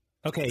for me?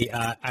 Okay,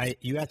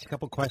 you asked a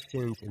couple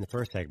questions in the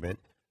first segment.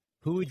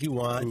 Who would you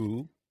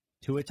want,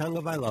 Tua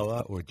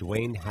Tagovailoa or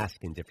Dwayne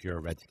Haskins, if you're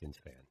a Redskins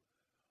fan?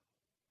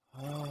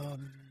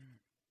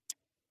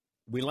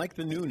 We like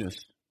the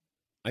newness.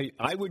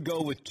 I would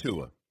go with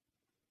Tua.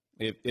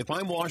 If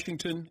I'm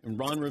Washington and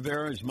Ron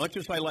Rivera, as much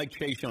as I like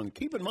Chase Young,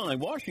 keep in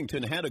mind,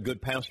 Washington had a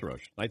good pass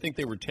rush. I think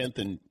they were 10th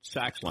in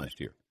sacks last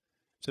year.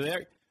 So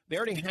they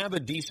already have a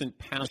decent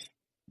pass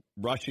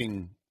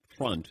rushing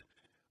front.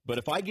 But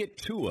if I get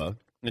Tua,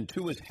 and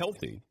Tua's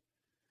healthy,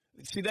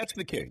 see, that's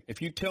the key.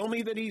 If you tell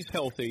me that he's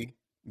healthy,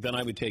 then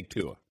I would take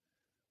Tua.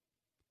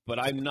 But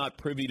I'm not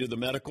privy to the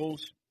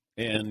medicals,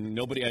 and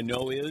nobody I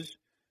know is.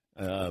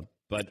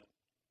 But,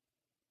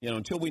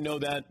 until we know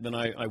that, then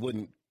I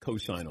wouldn't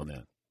co-sign on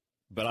that.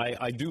 But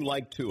I do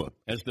like Tua.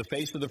 As the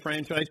face of the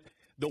franchise,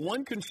 the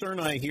one concern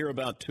I hear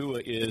about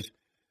Tua is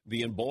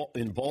the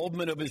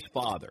involvement of his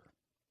father,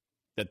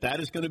 that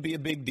is going to be a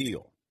big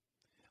deal.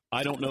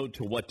 I don't know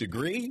to what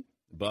degree,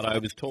 but I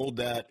was told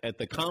that at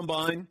the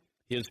Combine,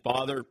 his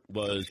father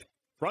was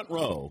front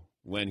row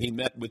when he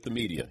met with the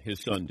media.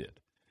 His son did.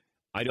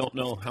 I don't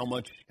know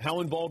how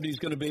involved he's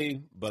going to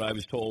be, but I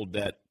was told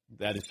that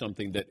is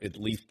something that at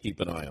least keep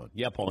an eye on.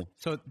 Yeah, Paul.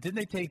 So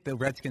didn't the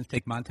Redskins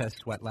take Montez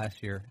Sweat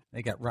last year?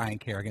 They got Ryan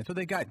Kerrigan. So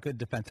they got good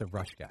defensive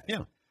rush guys.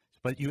 Yeah.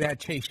 But you add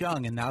Chase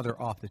Young, and now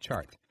they're off the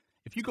charts.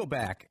 If you go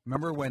back,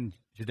 remember when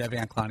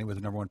Jadeveon Clowney was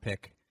the number one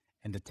pick,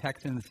 and the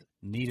Texans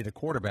needed a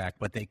quarterback,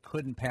 but they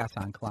couldn't pass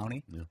on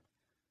Clowney? Yeah.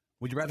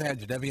 Would you rather have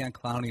Jadeveon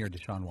Clowney or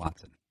Deshaun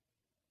Watson?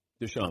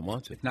 Deshaun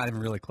Watson. It's not even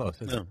really close,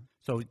 is No. it?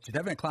 So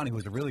Jadeveon Clowney, who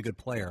was a really good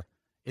player,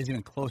 isn't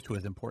even close to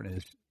as important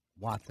as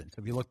Watson.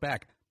 So if you look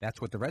back, that's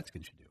what the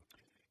Redskins should do.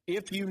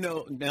 If you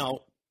know,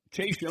 now,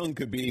 Chase Young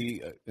could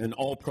be an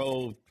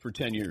all-pro for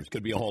 10 years,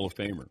 could be a Hall of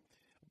Famer.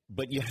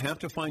 But you have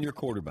to find your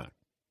quarterback.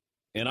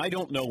 And I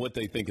don't know what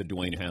they think of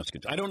Dwayne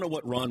Haskins. I don't know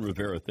what Ron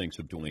Rivera thinks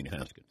of Dwayne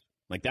Haskins.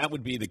 Like, that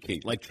would be the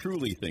key. Like,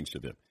 truly thinks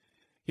of him.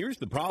 Here's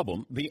the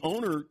problem. The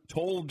owner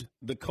told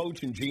the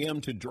coach and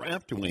GM to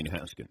draft Dwayne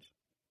Haskins.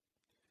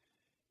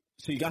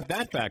 So you got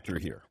that factor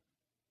here.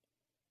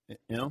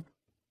 And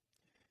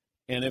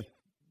if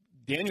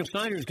Daniel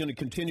Snyder is going to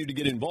continue to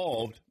get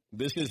involved,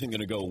 this isn't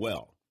going to go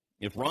well.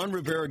 If Ron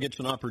Rivera gets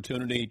an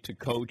opportunity to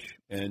coach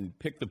and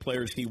pick the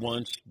players he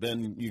wants,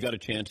 then you got a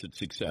chance at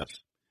success.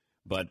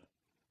 But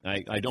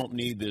I don't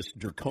need this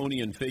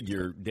draconian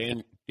figure,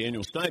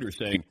 Daniel Snyder,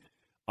 saying,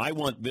 I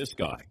want this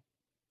guy,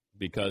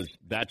 because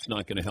that's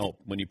not going to help.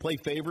 When you play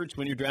favorites,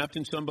 when you're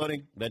drafting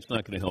somebody, that's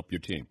not going to help your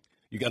team.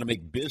 You got to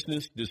make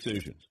business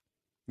decisions.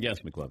 Yes,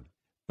 McLevin.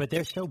 But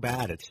they're so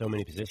bad at so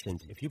many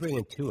positions. If you bring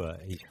in Tua,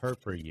 he's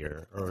hurt for a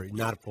year or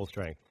not at full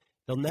strength.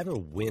 They'll never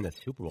win a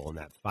Super Bowl in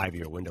that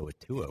 5-year window with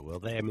Tua, will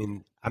they? I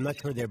mean, I'm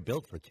not sure they're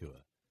built for Tua.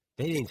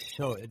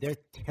 They're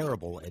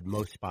terrible at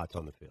most spots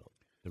on the field,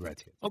 the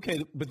Redskins. Okay,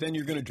 but then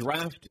you're going to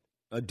draft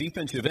a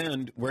defensive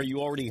end where you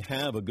already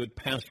have a good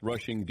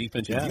pass-rushing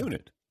defensive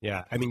unit.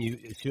 Yeah, I mean, you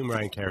assume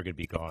Ryan Kerrigan would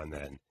be gone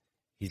then.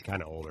 He's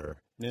kind of older.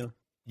 Yeah.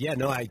 Yeah,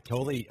 no, I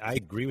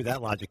agree with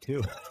that logic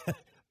too.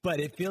 But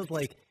it feels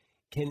like,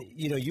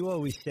 you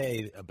always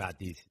say about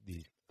these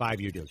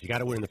 5-year deals, you got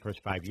to win in the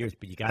first 5 years,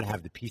 but you got to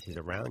have the pieces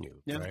around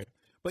you, right?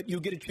 But you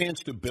get a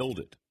chance to build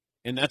it,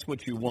 and that's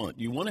what you want.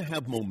 You want to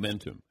have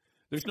momentum.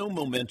 There's no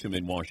momentum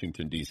in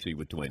Washington, D.C.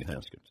 with Dwayne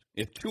Haskins.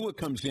 If Tua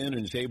comes in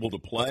and is able to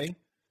play,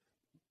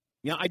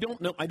 I don't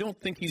know. I don't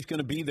think he's going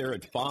to be there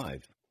at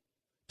 5.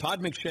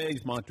 Todd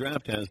McShay's mock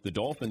draft has the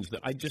Dolphins.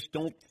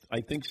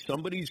 I think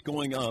somebody's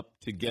going up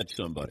to get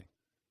somebody.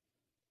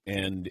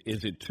 And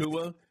is it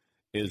Tua?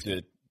 Is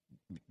it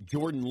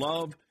Jordan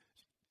Love?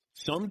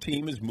 Some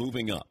team is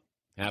moving up.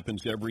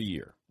 Happens every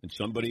year. And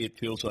somebody, it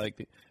feels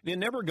like, it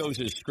never goes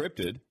as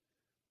scripted.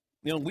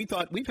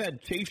 We've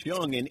had Chase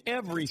Young in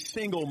every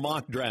single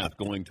mock draft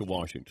going to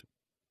Washington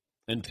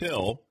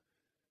until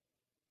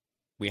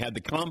we had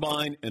the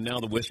combine, and now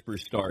the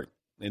whispers start.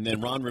 And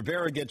then Ron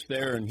Rivera gets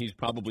there, and he's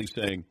probably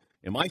saying,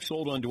 am I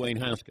sold on Dwayne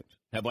Haskins?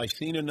 Have I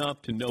seen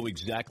enough to know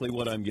exactly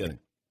what I'm getting?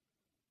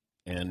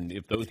 And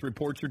if those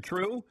reports are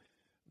true,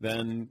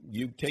 then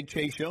you take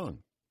Chase Young.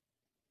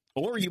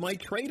 Or you might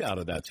trade out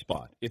of that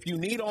spot. If you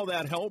need all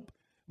that help,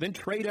 then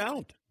trade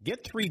out.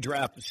 Get 3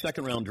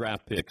 second-round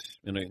draft picks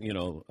and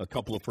a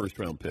couple of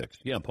first-round picks.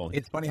 Yeah, Paul.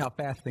 It's funny how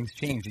fast things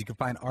change. You can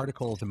find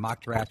articles and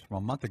mock drafts from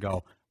a month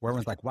ago where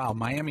everyone's like, wow,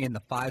 Miami in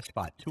the 5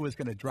 spot. Tua's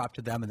going to drop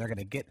to them, and they're going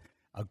to get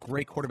a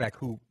great quarterback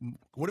who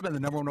would have been the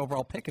number 1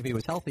 overall pick if he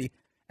was healthy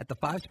at the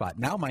 5 spot.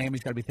 Now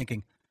Miami's got to be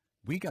thinking,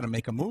 we got to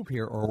make a move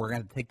here or we're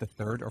going to take the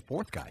 3rd or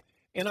 4th guy.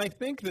 And I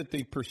think that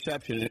the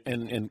perception,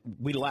 and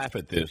we laugh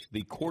at this,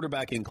 the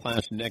quarterbacking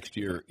class next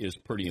year is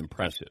pretty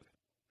impressive.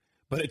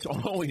 But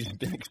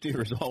next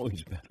year is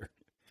always better.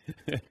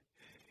 It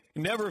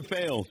never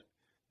fails.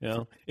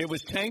 It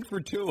was tank for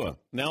Tua.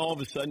 Now all of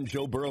a sudden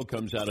Joe Burrow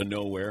comes out of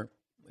nowhere,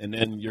 and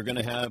then you're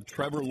going to have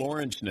Trevor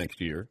Lawrence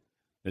next year.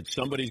 That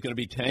somebody's going to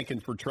be tanking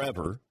for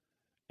Trevor,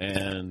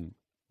 and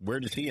where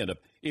does he end up?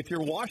 If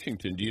you're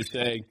Washington, do you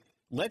say,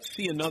 let's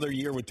see another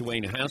year with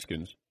Dwayne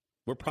Haskins?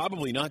 We're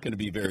probably not going to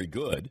be very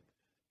good,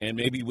 and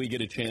maybe we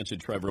get a chance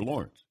at Trevor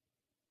Lawrence.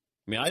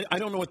 I mean, I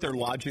don't know what their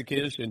logic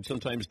is, and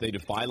sometimes they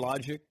defy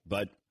logic,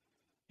 but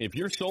if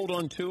you're sold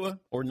on Tua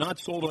or not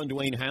sold on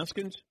Dwayne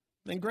Haskins,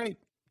 then great,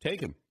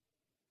 take him.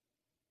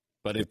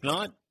 But if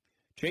not,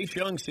 Chase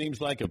Young seems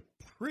like a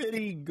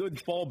pretty good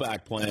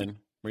fallback plan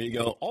where you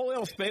go, all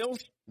else fails,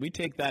 we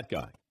take that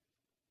guy.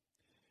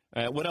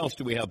 What else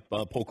do we have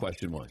poll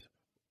question-wise?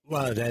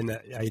 Well, then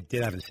I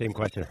did have the same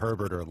question,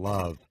 Herbert or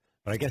Love,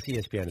 but I guess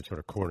ESPN had sort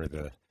of cornered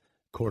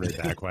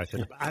that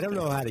question. I don't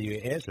know how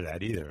to answer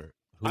that either.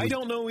 I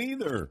don't know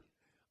either.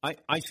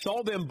 I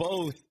saw them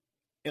both,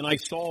 and I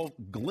saw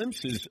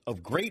glimpses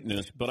of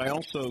greatness, but I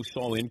also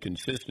saw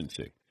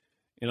inconsistency.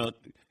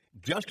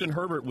 Justin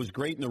Herbert was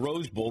great in the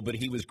Rose Bowl, but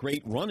he was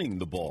great running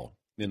the ball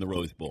in the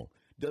Rose Bowl.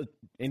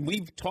 And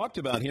we've talked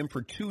about him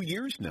for 2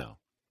 years now,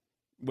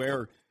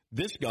 where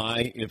this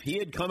guy, if he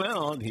had come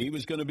out, he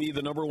was going to be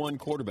the number 1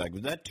 quarterback.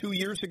 Was that 2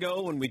 years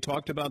ago when we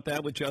talked about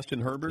that with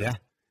Justin Herbert? Yeah.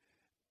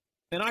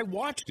 And I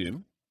watched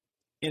him,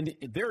 and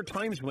there are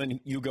times when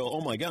you go, oh,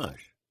 my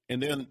gosh.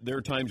 And then there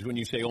are times when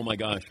you say, oh, my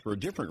gosh, for a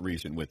different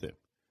reason with him.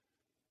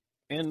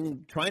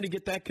 And trying to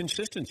get that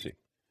consistency.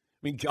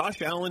 I mean,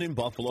 Josh Allen in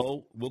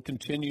Buffalo will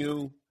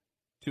continue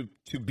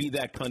to be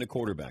that kind of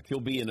quarterback. He'll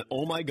be an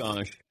oh, my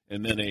gosh,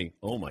 and then a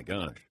oh, my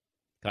gosh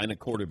kind of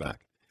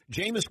quarterback.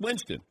 Jameis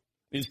Winston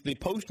is the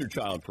poster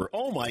child for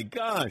oh, my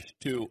gosh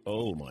to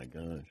oh, my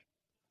gosh.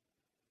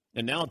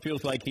 And now it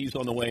feels like he's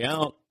on the way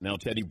out. Now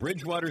Teddy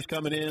Bridgewater's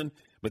coming in.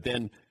 But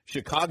then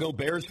Chicago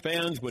Bears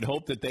fans would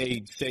hope that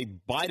they say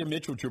bye to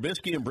Mitchell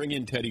Trubisky and bring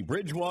in Teddy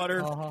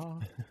Bridgewater.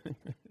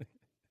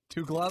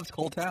 2 gloves,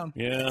 Cold Town.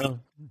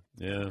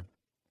 Yeah.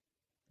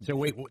 So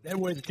wait, then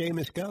where does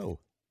Jameis go?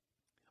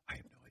 I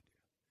have no idea.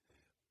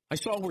 I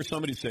saw where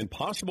somebody said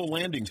possible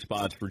landing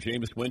spots for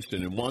Jameis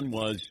Winston, and one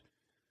was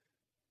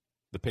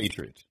the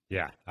Patriots.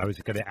 Yeah, I was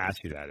going to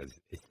ask you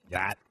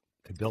that.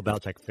 Could Bill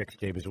Belichick fix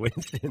Jameis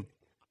Winston?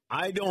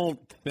 I don't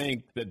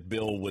think that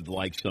Bill would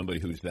like somebody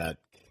who's that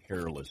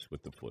careless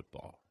with the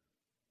football.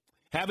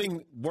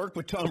 Having worked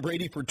with Tom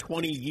Brady for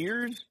 20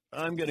 years,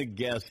 I'm going to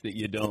guess that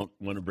you don't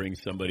want to bring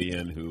somebody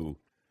in who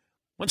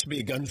wants to be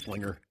a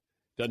gunslinger.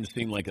 Doesn't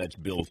seem like that's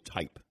Bill's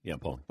type. Yeah,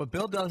 Paul. But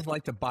Bill does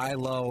like to buy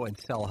low and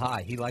sell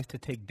high. He likes to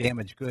take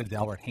damaged goods,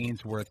 Albert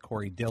Hainsworth,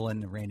 Corey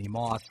Dillon, Randy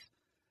Moss,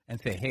 and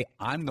say, hey,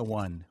 I'm the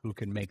one who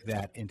can make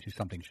that into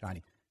something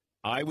shiny.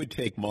 I would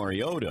take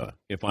Mariota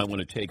if I want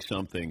to take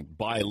something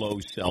buy low,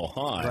 sell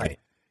high. Right.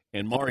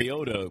 And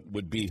Mariota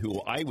would be who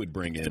I would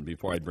bring in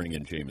before I'd bring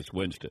in Jameis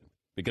Winston.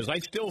 Because I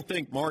still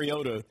think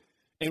Mariota,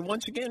 and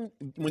once again,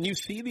 when you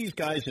see these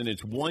guys and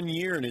it's 1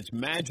 year and it's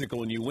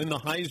magical and you win the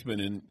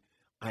Heisman,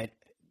 and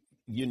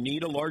you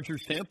need a larger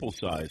sample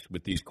size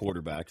with these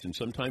quarterbacks, and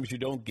sometimes you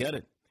don't get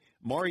it.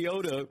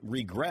 Mariota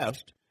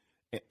regressed,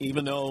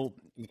 even though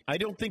I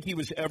don't think he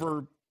was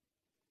ever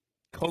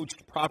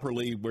coached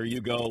properly where you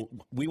go,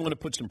 we want to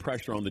put some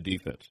pressure on the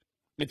defense.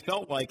 It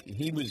felt like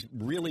he was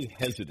really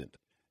hesitant.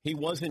 He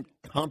wasn't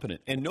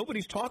competent, and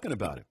nobody's talking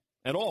about it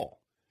at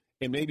all.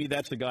 And maybe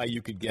that's the guy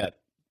you could get.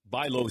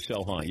 Buy low,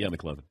 sell high. Yeah,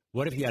 McLevin.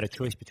 What if you had a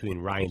choice between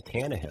Ryan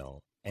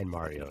Tannehill and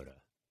Mariota?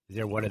 Is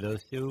there one of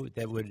those two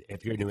that would,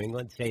 if you're New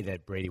England, say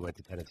that Brady went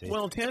to Tennessee?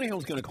 Well,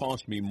 Tannehill's going to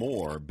cost me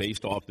more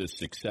based off this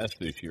success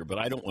this year, but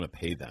I don't want to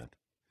pay that.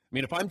 I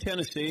mean, if I'm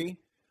Tennessee,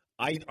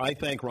 I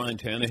thank Ryan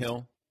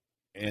Tannehill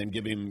and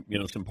give him,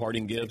 some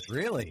parting gifts.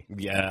 Really?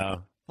 Yeah.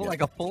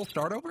 Like a full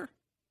start over?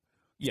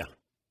 Yeah.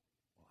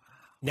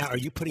 Now, are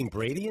you putting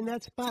Brady in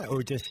that spot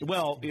or just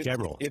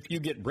general? If you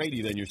get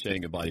Brady, then you're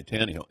saying goodbye to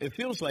Tannehill. It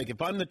feels like if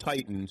I'm the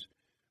Titans,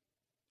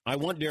 I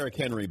want Derrick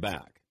Henry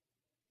back.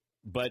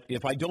 But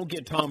if I don't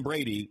get Tom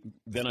Brady,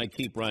 then I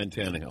keep Ryan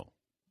Tannehill.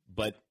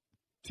 But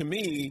to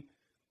me,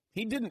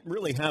 he didn't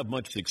really have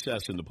much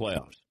success in the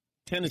playoffs.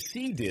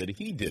 Tennessee did.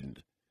 He didn't.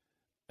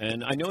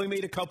 And I know he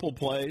made a couple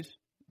plays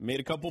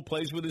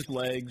with his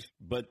legs.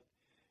 But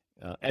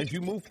as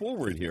you move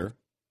forward here,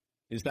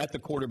 is that the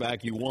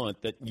quarterback you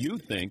want that you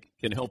think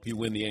can help you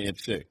win the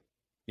AFC?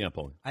 Yeah,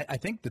 Paul. I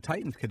think the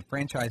Titans could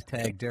franchise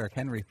tag Derrick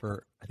Henry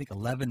for, I think,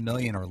 $11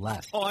 million or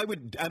less. Oh, I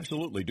would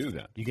absolutely do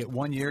that. You get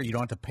 1 year, you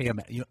don't have to pay him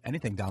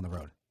anything down the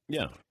road.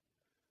 Yeah.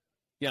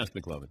 Yes,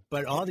 McLovin.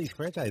 But all these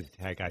franchise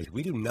tag guys,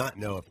 we do not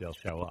know if they'll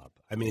show up.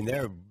 I mean,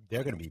 they're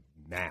going to be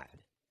mad,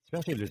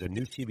 especially if there's a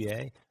new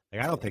CBA.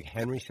 Like, I don't think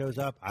Henry shows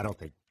up. I don't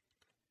think.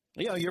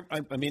 Yeah,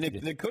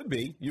 it could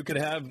be. You could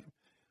have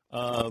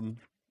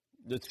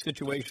the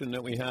situation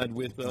that we had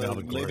with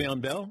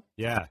Le'Veon Bell.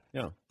 Yeah.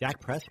 Dak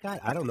Prescott,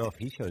 I don't know if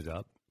he shows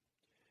up.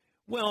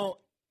 Well,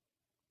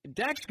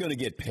 Dak's going to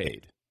get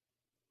paid.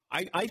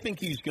 I think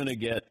he's going to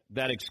get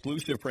that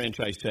exclusive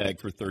franchise tag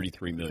for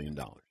 $33 million.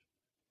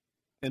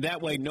 And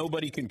that way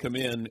nobody can come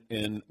in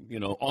and,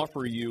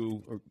 offer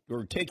you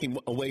or take him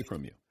away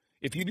from you.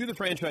 If you do the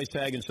franchise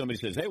tag and somebody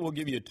says, hey, we'll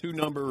give you 2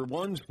 number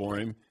ones for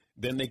him,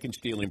 then they can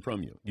steal him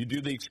from you. You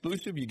do the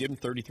exclusive, you give him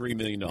 $33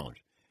 million.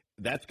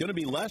 That's going to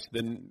be less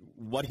than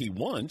what he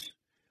wants,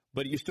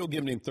 but you're still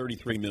giving him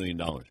 $33 million.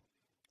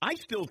 I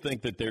still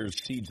think that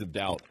there's seeds of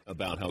doubt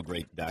about how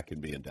great Dak can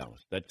be in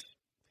Dallas. That's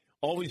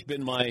always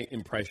been my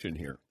impression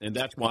here, and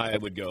that's why I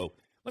would go,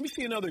 let me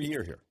see another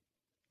year here.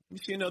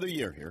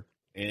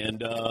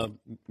 And,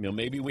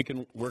 maybe we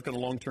can work on a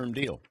long-term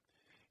deal.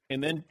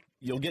 And then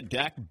you'll get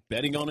Dak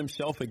betting on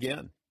himself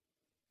again.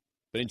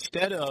 But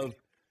instead of,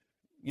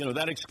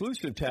 that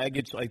exclusive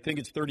tag, I think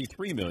it's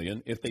 $33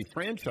 million. If they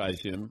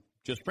franchise him,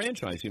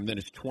 then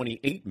it's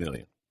 $28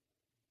 million.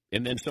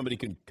 And then somebody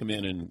can come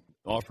in and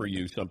offer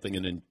you something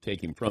and then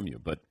take him from you.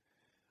 But,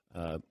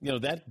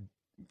 that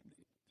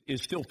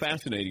is still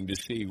fascinating to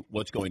see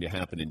what's going to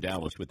happen in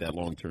Dallas with that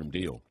long-term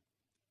deal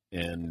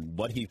and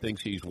what he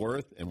thinks he's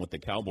worth and what the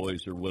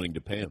Cowboys are willing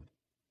to pay him.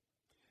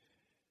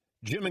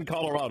 Jim in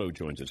Colorado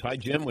joins us. Hi,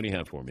 Jim. What do you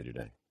have for me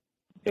today?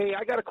 Hey,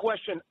 I got a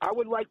question. I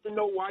would like to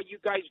know why you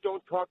guys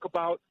don't talk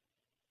about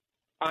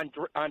on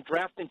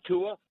drafting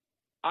Tua.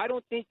 I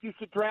don't think you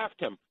should draft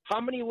him. How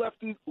many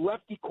lefty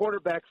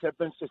quarterbacks have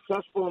been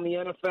successful in the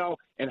NFL,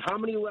 and how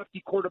many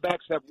lefty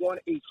quarterbacks have won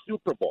a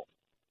Super Bowl?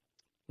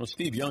 Well,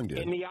 Steve Young did.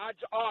 And the odds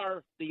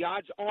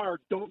are,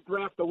 don't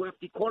draft a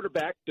lefty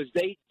quarterback because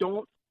they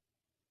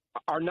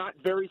are not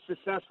very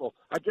successful.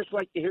 I'd just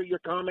like to hear your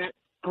comment.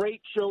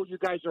 Great show. You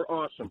guys are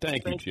awesome.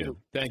 Thank you, Jim.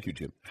 Thank you,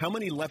 Jim. How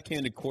many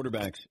left-handed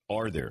quarterbacks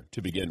are there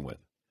to begin with?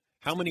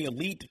 How many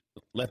elite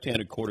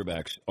left-handed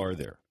quarterbacks are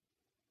there?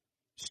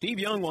 Steve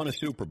Young won a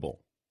Super Bowl.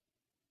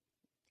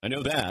 I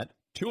know that.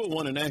 Tua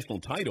won a national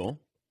title.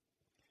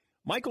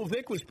 Michael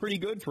Vick was pretty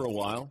good for a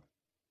while.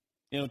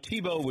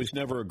 Tebow was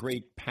never a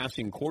great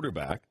passing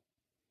quarterback.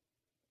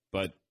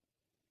 But,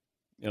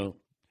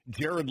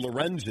 Jared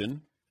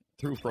Lorenzen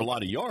threw for a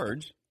lot of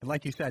yards. And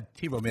like you said,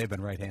 Tebow may have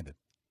been right-handed.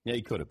 Yeah,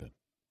 he could have been.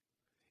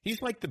 He's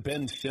like the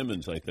Ben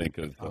Simmons, I think,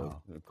 of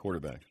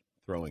quarterbacks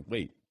throwing.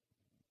 Wait,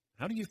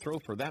 how do you throw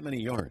for that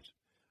many yards?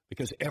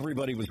 Because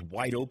everybody was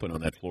wide open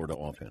on that Florida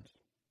offense.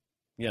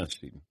 Yes,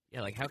 Stephen.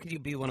 Yeah, how could you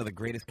be one of the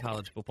greatest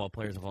college football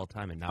players of all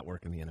time and not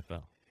work in the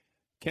NFL?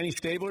 Kenny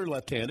Stabler,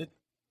 left-handed.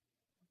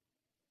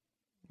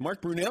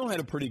 Mark Brunell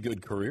had a pretty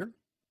good career.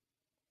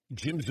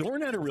 Jim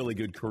Zorn had a really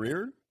good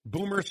career.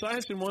 Boomer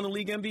Esiason won a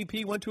league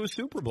MVP, went to a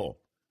Super Bowl.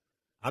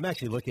 I'm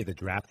actually looking at the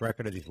draft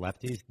record of these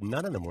lefties.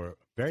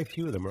 Very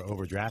few of them were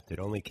overdrafted.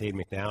 Only Cade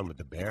McNown with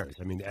the Bears.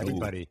 I mean,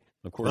 everybody.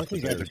 Of course, most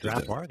of these guys are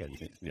draft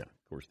bargains. Yeah,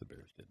 of course the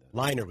Bears did that.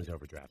 Liner was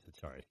overdrafted.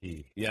 Sorry,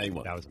 he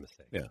was. That was a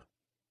mistake. Yeah.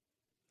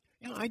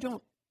 I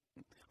don't.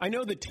 I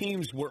know that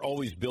teams were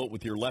always built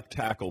with your left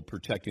tackle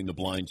protecting the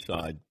blind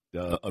side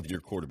of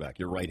your quarterback,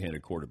 your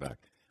right-handed quarterback.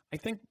 I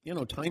think,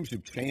 times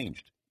have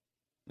changed.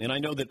 And I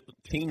know that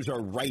teams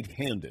are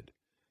right-handed.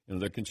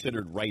 They're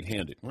considered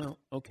right-handed. Well,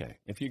 okay.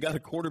 If you got a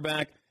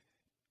quarterback,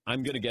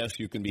 I'm going to guess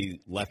you can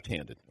be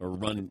left-handed or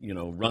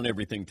run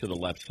everything to the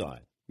left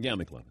side. Yeah,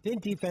 McLevin.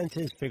 Didn't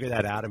defenses figure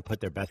that out and put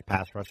their best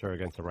pass rusher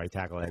against the right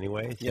tackle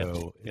anyway?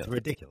 So it's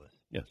ridiculous.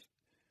 Yes.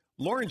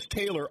 Lawrence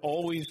Taylor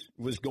always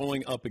was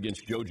going up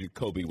against Joe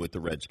Jacoby with the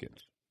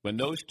Redskins. When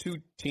those two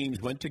teams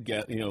went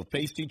together,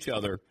 faced each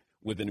other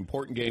with an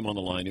important game on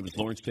the line, it was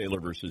Lawrence Taylor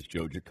versus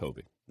Joe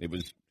Jacoby. It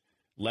was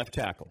left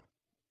tackle.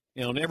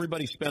 And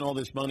everybody spent all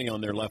this money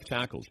on their left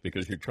tackles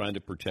because you're trying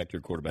to protect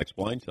your quarterback's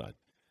blind side.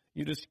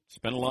 You just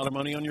spend a lot of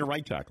money on your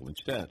right tackle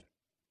instead.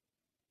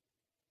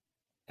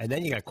 And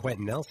then you got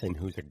Quentin Nelson,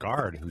 who's a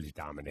guard who's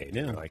dominating.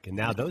 Yeah. And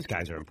now those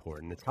guys are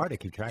important. It's hard to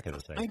keep track of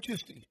those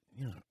things.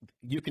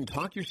 You can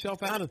talk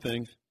yourself out of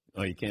things.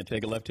 Oh, you can't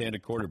take a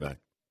left-handed quarterback.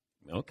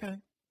 Okay.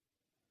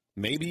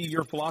 Maybe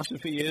your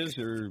philosophy is,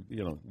 or,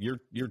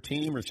 your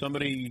team or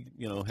somebody,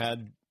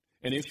 had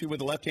an issue with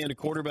a left-handed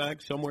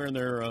quarterback somewhere in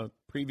their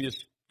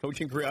previous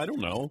coaching career. I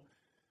don't know.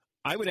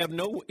 I would have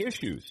no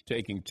issues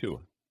taking Tua.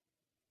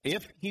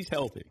 If he's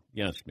healthy.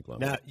 Yes, McLeod.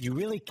 Now, you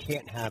really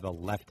can't have a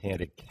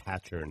left-handed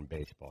catcher in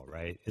baseball,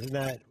 right? Isn't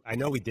that – I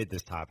know we did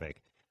this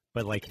topic,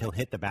 but, he'll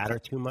hit the batter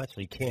too much.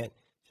 So you can't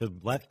 – so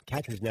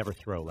catchers never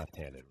throw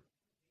left-handed.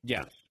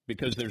 Yes,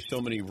 because there's so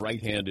many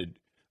right-handed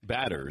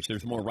batters.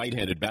 There's more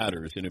right-handed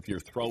batters, and if you're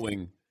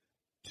throwing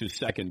to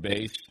second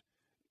base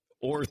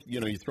or,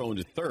 you're throwing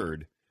to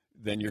third,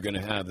 then you're going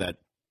to have that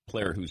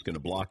player who's going to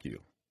block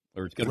you.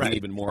 Or it's going to be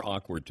even more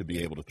awkward to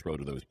be able to throw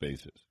to those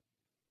bases.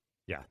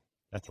 Yeah.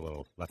 That's a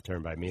little left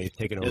turn by me. He's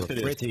taking over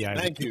Fritzy.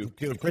 Thank you.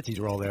 Doing Fritzy's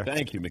role there.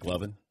 Thank you,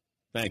 McLovin.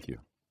 Thank you.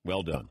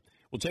 Well done.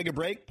 We'll take a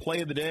break.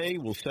 Play of the day.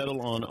 We'll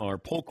settle on our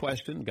poll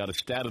question. Got a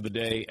stat of the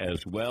day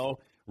as well.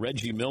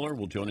 Reggie Miller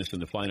will join us in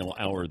the final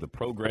hour of the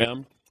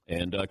program.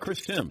 And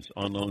Chris Sims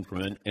on loan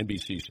from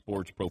NBC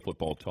Sports Pro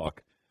Football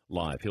Talk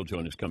Live. He'll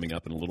join us coming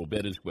up in a little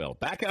bit as well.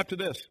 Back after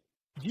this.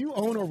 Do you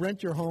own or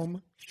rent your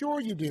home?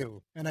 Sure you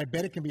do, and I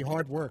bet it can be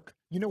hard work.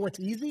 You know what's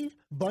easy?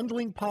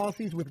 Bundling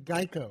policies with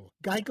Geico.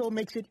 Geico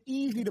makes it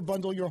easy to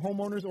bundle your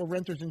homeowner's or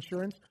renter's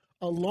insurance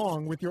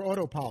along with your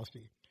auto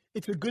policy.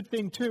 It's a good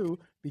thing, too,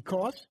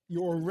 because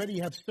you already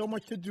have so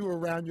much to do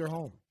around your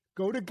home.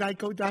 Go to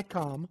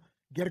geico.com,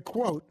 get a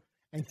quote,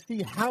 and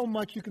see how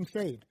much you can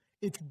save.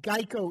 It's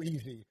Geico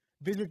easy.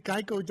 Visit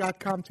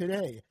geico.com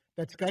today.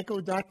 That's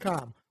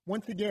geico.com.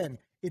 Once again,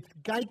 it's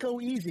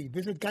Geico easy.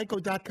 Visit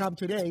geico.com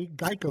today,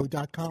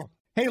 geico.com.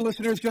 Hey,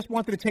 listeners, just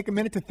wanted to take a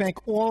minute to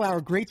thank all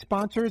our great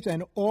sponsors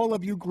and all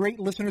of you great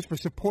listeners for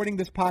supporting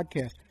this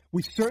podcast.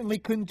 We certainly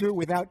couldn't do it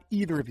without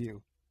either of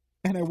you.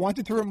 And I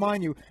wanted to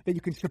remind you that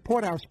you can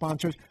support our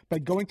sponsors by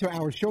going to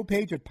our show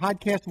page at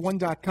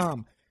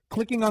podcast1.com,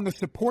 clicking on the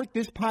Support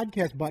This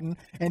Podcast button,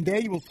 and there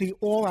you will see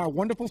all our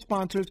wonderful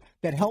sponsors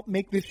that help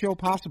make this show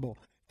possible.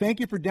 Thank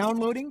you for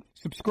downloading,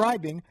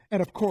 subscribing,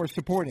 and, of course,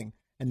 supporting.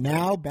 And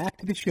now, back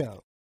to the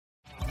show.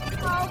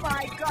 Oh,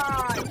 my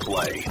God. The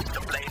play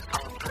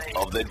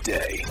of the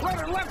day.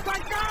 Runner left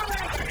side, got it!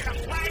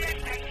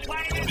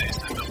 This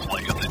is the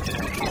play of the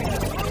day.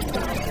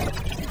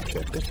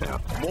 Check this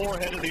out. Moore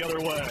headed the other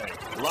way.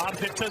 Lob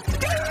hit to...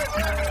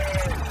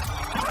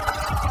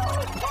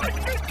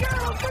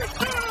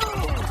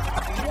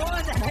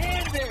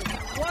 One-handed.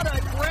 What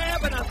a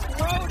grab and a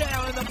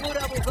throwdown, and the Blue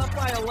Devils up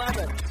by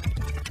 11.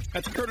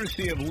 That's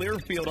courtesy of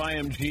Learfield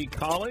IMG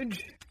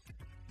College.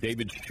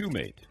 David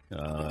Shoemate.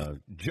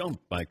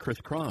 Jump by Chris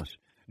Cross.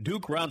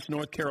 Duke routs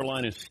North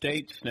Carolina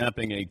State,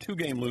 snapping a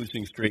 2-game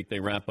losing streak. They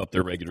wrap up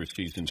their regular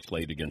season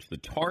slate against the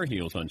Tar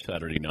Heels on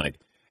Saturday night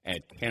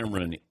at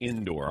Cameron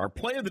Indoor. Our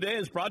play of the day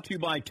is brought to you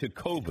by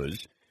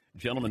Tecovas.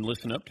 Gentlemen,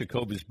 listen up.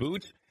 Tecovas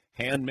boots,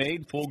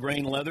 handmade,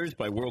 full-grain leathers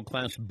by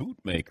world-class boot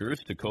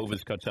makers.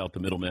 Tecovas cuts out the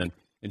middleman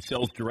and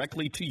sells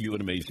directly to you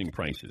at amazing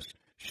prices.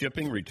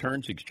 Shipping,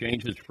 returns,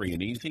 exchanges, free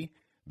and easy.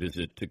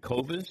 Visit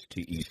Tecovas,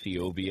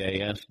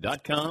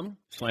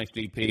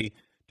 TECOVAS.com/DP.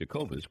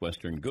 Tecovas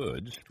Western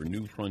Goods for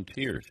New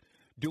Frontiers.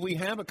 Do we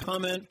have a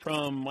comment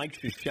from Mike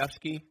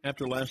Krzyzewski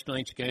after last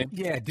night's game?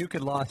 Yeah, Duke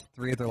had lost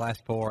 3 of their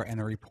last 4,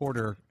 and a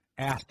reporter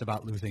asked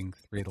about losing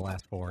 3 of the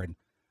last 4, and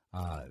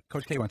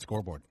Coach K went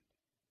scoreboard.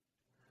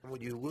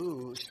 When you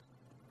lose,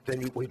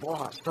 then we've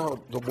lost.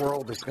 No, the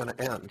world is going to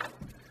end.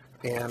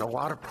 And a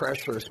lot of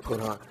pressure is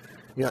put on.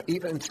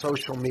 Even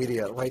social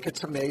media,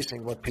 it's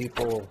amazing what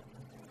people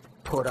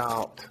put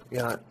out.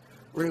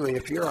 Really,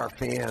 if you're our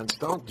fans,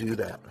 don't do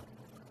that.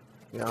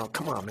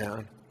 Come on,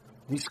 man.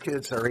 These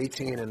kids are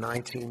 18 and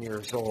 19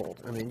 years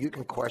old. I mean, you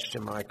can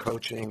question my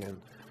coaching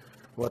and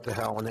what the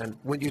hell. And then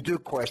when you do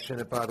question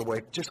it, by the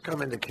way, just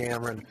come into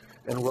Cameron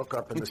and look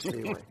up in the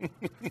ceiling.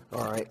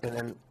 All right?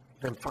 And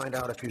then find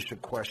out if you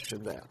should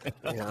question that,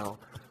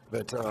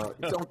 But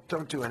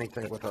don't do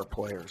anything with our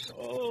players.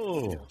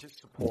 Oh.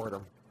 Just support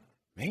them.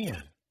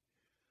 Man.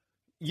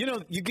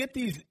 You get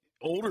these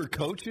older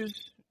coaches,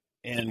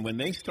 and when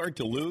they start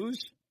to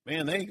lose,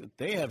 Man,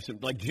 they have some,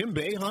 like Jim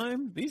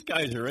Boeheim, these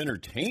guys are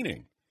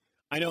entertaining.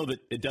 I know that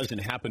it doesn't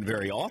happen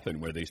very often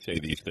where they say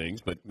these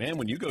things, but, man,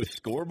 when you go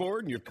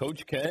scoreboard and you're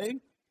Coach K,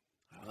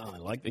 I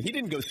like that. He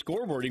didn't go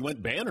scoreboard. He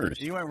went banners.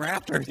 He went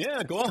Raptors.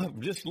 Yeah, go up.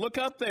 Just look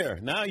up there.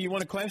 Now you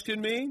want to question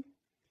me?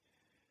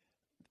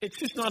 It's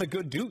just not a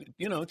good Duke.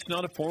 It's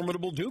not a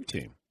formidable Duke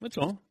team. That's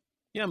all.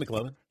 Yeah,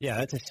 McLevin. Yeah,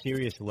 that's a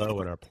serious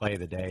low in our play of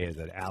the day is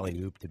an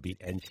alley-oop to beat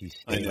NC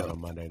State on a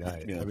Monday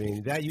night. Yeah. I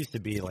mean, that used to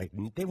be like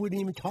they wouldn't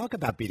even talk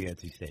about beating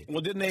NC State.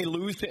 Well, didn't they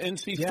lose to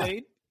NC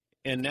State?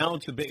 And now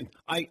it's a big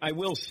 – I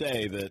will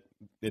say that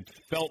it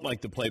felt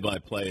like the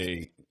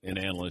play-by-play and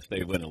analysts,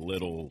 they went a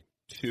little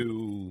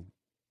too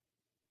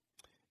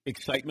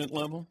excitement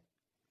level.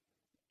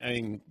 I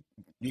mean,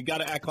 you got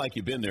to act like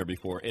you've been there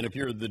before. And if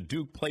you're the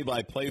Duke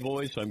play-by-play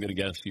voice, I'm going to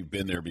guess you've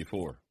been there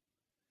before.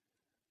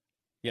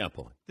 Yeah,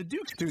 Paul. The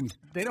Duke students,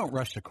 they don't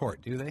rush to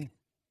court, do they?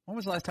 When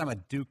was the last time a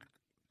Duke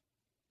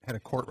had a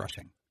court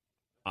rushing?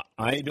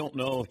 I don't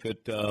know if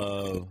it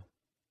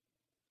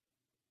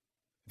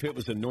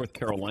was a North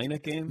Carolina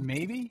game.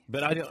 Maybe.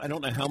 But I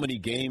don't know how many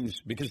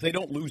games, because they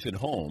don't lose at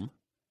home.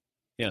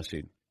 Yeah,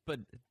 Steve. But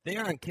they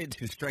aren't kids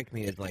who strike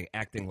me as like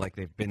acting like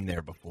they've been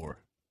there before.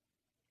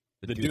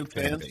 The Duke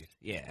fans?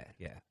 Yeah.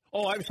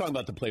 Oh, I was talking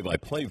about the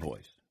play-by-play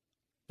voice.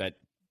 That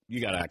you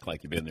got to act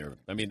like you've been there.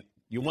 I mean,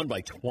 you won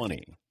by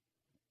 20.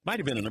 Might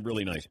have been a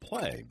really nice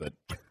play, but,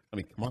 I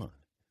mean, come on.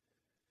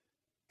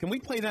 Can we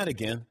play that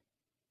again?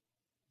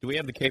 Do we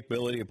have the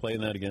capability of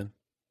playing that again?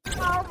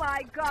 Oh,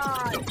 my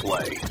God. The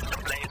play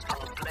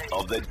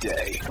of the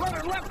day. Put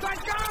it left, I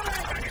got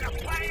it. I'm going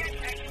to play it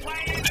and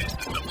play it. This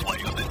is the play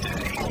of the day.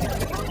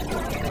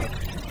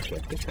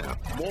 Check this out.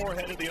 Moore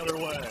headed the other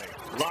way.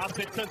 Lost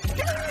it to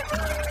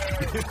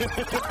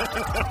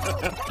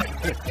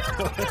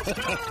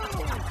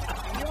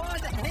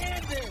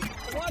One-handed.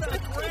 What a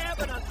grab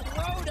and a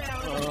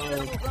throwdown. And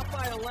the Eagles up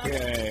by 11.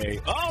 Okay.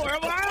 Oh, we're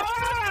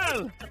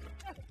on!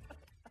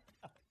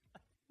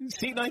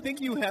 See, I think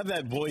you have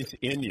that voice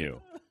in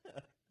you.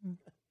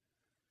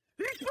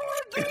 He's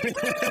scored!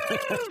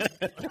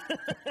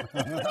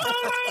 Oh,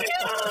 my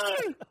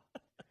God!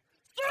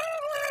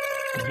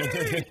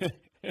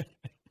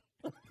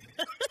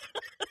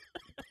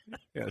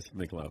 Yes,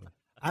 McLovin.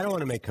 I don't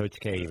want to make Coach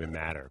K even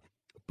matter,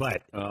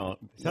 but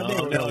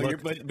someday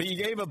but you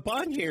gave a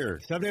bunt here.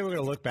 Someday we're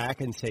going to look back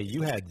and say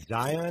you had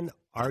Zion,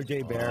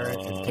 R.J. Barrett,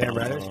 and Cam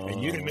Reddish,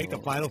 and you didn't make the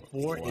Final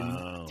Four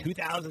in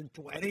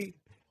 2020.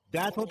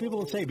 That's what people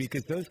will say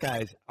because those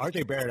guys,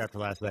 R.J. Barrett after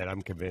last night,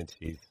 I'm convinced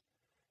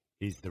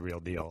he's the real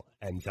deal,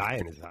 and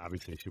Zion is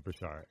obviously a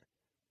superstar.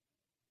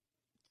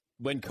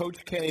 When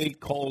Coach K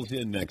calls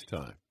in next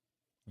time,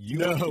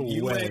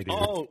 way,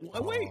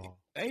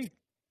 hey.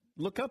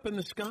 Look up in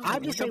the sky.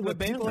 I'm just saying what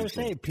people are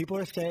saying. People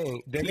are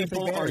saying they're going to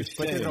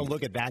but they're going to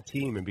look at that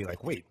team and be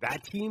like, wait,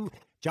 that team,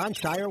 John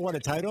Shire won a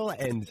title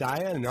and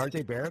Zion and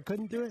R.J. Barrett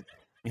couldn't do it?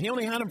 He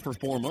only had him for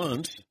 4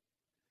 months.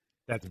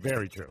 That's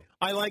very true.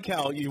 I like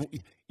how you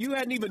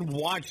hadn't even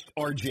watched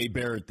R.J.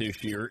 Barrett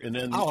this year. And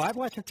then I've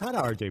watched a ton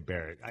of R.J.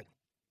 Barrett.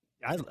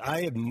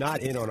 I am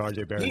not in on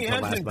R.J. Barrett until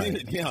last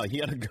night. Yeah, he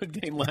had a good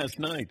game last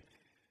night.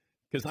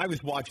 Because I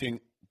was watching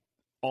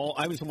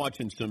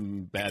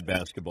some bad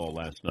basketball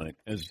last night,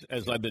 as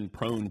I've been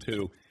prone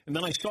to. And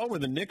then I saw where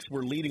the Knicks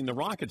were leading the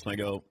Rockets, and I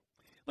go,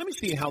 let me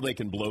see how they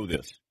can blow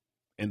this.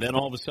 And then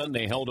all of a sudden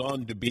they held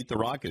on to beat the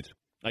Rockets.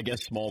 I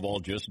guess small ball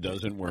just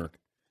doesn't work.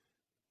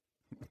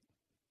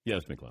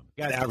 Yes, McClellan.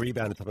 Got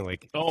out-rebounded something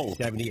like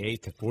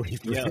 78 to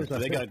 43. Yeah,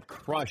 they got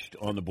crushed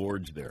on the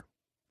boards there.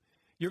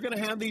 You're going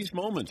to have these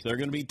moments. There are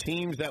going to be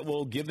teams that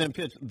will give them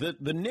fits.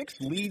 The Knicks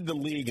lead the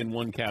league in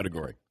one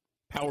category,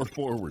 power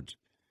forwards.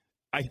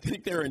 I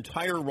think their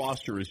entire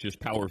roster is just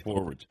power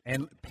forwards.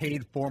 And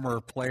paid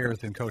former players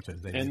and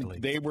coaches.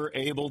 They were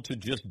able to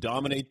just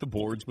dominate the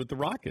boards with the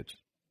Rockets.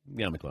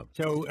 Yeah, McClellan.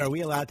 So are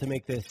we allowed to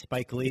make this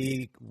Spike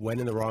Lee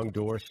went in the wrong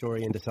door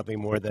story into something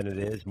more than it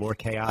is? More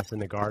chaos in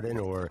the garden?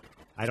 Or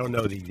I don't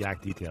know the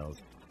exact details.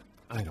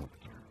 I don't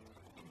care.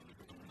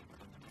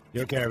 You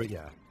don't care? But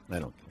yeah. I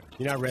don't care.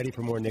 You're not ready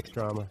for more Knicks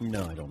drama?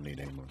 No, I don't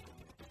need any more.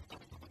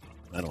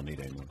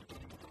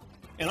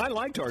 And I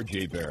liked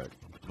R.J. Barrett.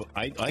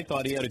 I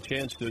thought he had a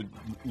chance to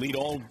lead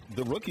all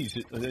the rookies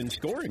in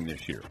scoring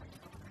this year.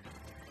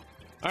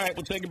 All right,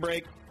 we'll take a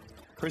break.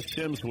 Chris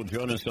Sims will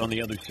join us on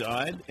the other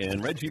side,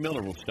 and Reggie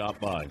Miller will stop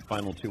by.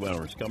 Final 2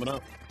 hours coming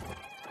up.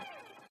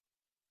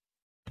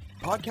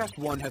 Podcast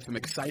One has some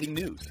exciting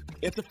news.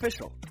 It's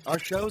official. Our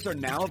shows are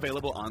now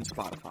available on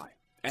Spotify,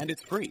 and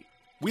it's free.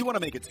 We want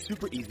to make it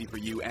super easy for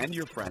you and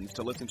your friends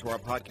to listen to our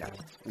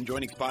podcasts, and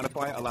joining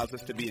Spotify allows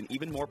us to be in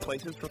even more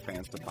places for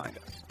fans to find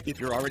us. If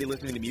you're already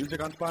listening to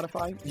music on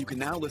Spotify, you can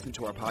now listen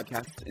to our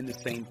podcasts in the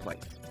same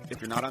place. If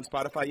you're not on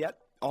Spotify yet,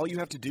 all you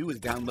have to do is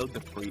download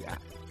the free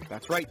app.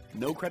 That's right,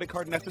 no credit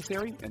card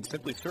necessary, and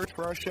simply search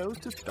for our shows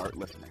to start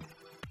listening.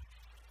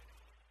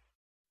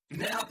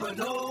 Napa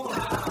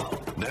know-how.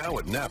 Now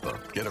at Napa,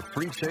 get a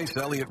free Chase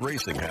Elliott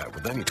racing hat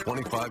with any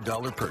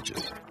 $25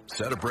 purchase.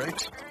 Set of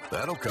brakes?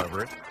 That'll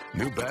cover it.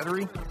 New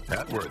battery?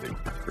 Atworthy.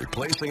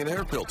 Replacing an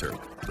air filter.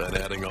 Then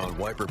adding on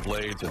wiper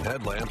blades and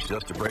headlamps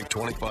just to break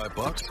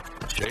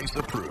 $25? Chase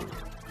approved.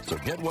 So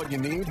get what you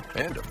need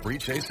and a free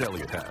Chase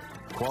Elliott hat.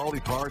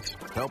 Quality parts,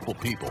 helpful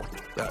people.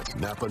 That's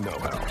Napa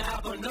Know-How.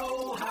 Napa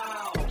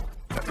Know-How.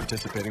 At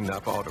participating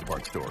Napa Auto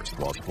Parts stores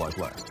while supplies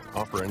last.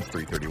 Offer ends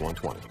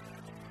 3/31/20.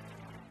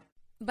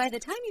 By the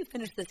time you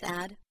finish this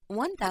ad,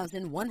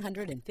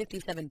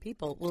 1,157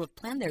 people will have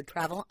planned their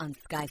travel on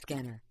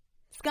Skyscanner.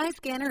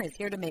 Skyscanner is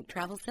here to make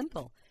travel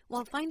simple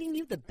while finding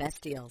you the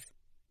best deals.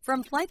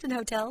 From flights and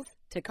hotels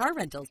to car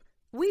rentals,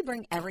 we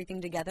bring everything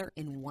together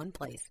in one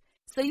place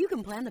so you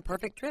can plan the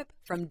perfect trip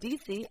from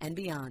DC and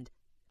beyond.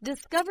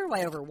 Discover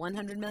why over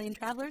 100 million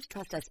travelers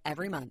trust us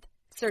every month.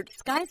 Search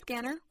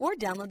Skyscanner or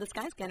download the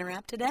Skyscanner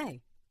app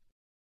today.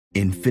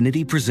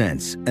 Infiniti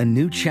presents a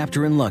new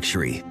chapter in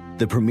luxury,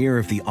 the premiere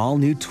of the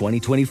all-new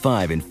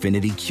 2025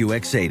 Infiniti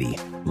QX80,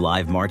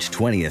 live March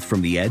 20th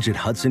from the Edge at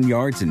Hudson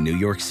Yards in New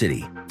York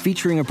City,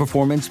 featuring a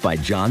performance by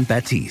John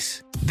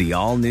Batiste. The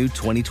all-new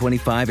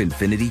 2025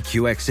 Infiniti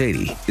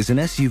QX80 is an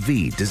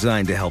SUV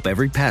designed to help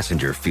every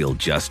passenger feel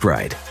just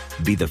right.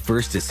 Be the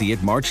first to see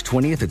it March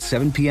 20th at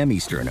 7 p.m.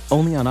 Eastern,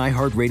 only on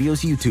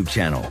iHeartRadio's YouTube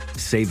channel.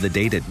 Save the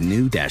date at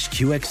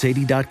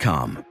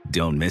new-QX80.com.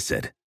 Don't miss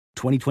it.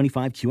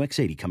 2025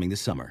 QX80 coming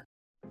this summer.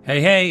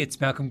 Hey,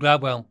 it's Malcolm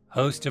Gladwell,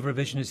 host of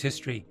Revisionist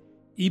History.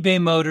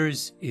 eBay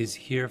Motors is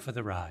here for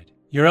the ride.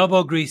 Your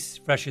elbow grease,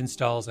 fresh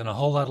installs, and a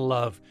whole lot of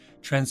love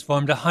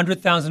transformed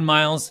 100,000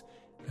 miles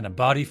and a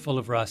body full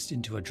of rust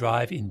into a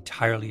drive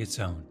entirely its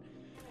own.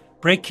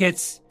 Brake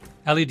kits,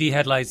 LED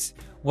headlights,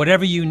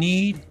 whatever you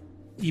need,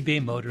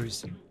 eBay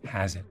Motors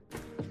has it.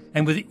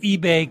 And with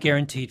eBay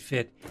Guaranteed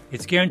Fit,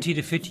 it's guaranteed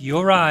to fit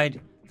your ride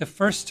the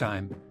first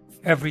time,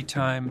 every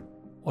time,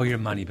 or your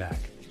money back.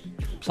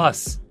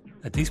 Plus,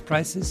 at these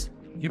prices,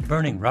 you're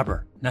burning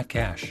rubber, not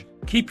cash.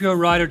 Keep your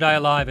ride or die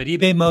alive at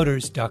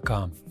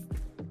ebaymotors.com.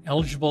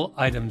 Eligible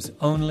items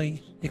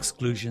only.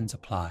 Exclusions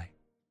apply.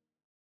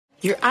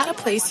 You're at a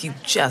place you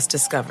just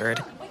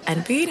discovered.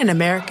 And being an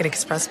American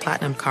Express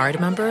Platinum card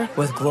member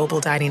with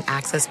Global Dining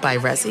Access by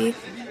Resy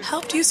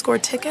helped you score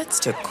tickets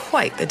to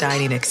quite the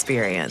dining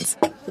experience.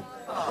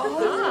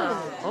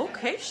 Oh,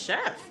 okay,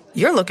 chef.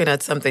 You're looking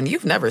at something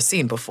you've never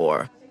seen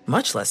before,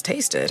 much less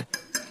tasted.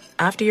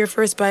 After your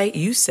first bite,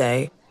 you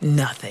say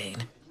nothing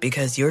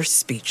because you're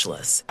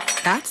speechless.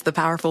 That's the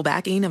powerful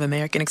backing of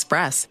American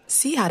Express.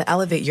 See how to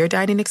elevate your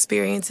dining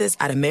experiences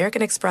at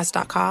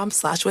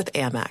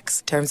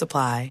americanexpress.com/withAmex. Terms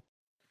apply.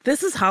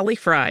 This is Holly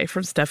Fry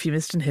from Stuff You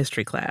Missed in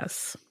History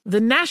class. The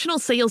national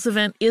sales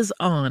event is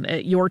on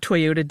at your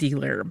Toyota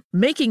dealer,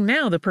 making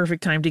now the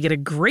perfect time to get a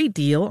great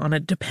deal on a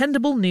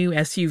dependable new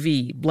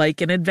SUV, like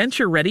an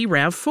adventure-ready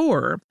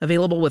RAV4.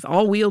 Available with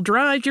all-wheel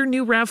drive, your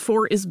new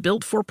RAV4 is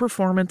built for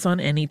performance on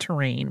any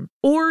terrain.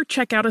 Or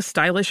check out a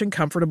stylish and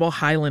comfortable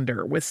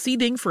Highlander with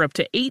seating for up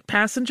to 8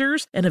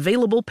 passengers and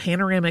available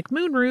panoramic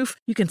moonroof.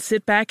 You can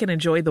sit back and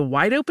enjoy the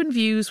wide-open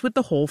views with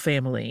the whole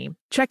family.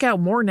 Check out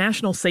more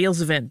national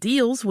sales event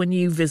deals when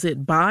you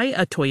visit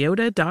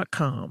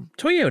buyatoyota.com.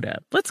 Toyota,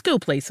 let's go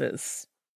places.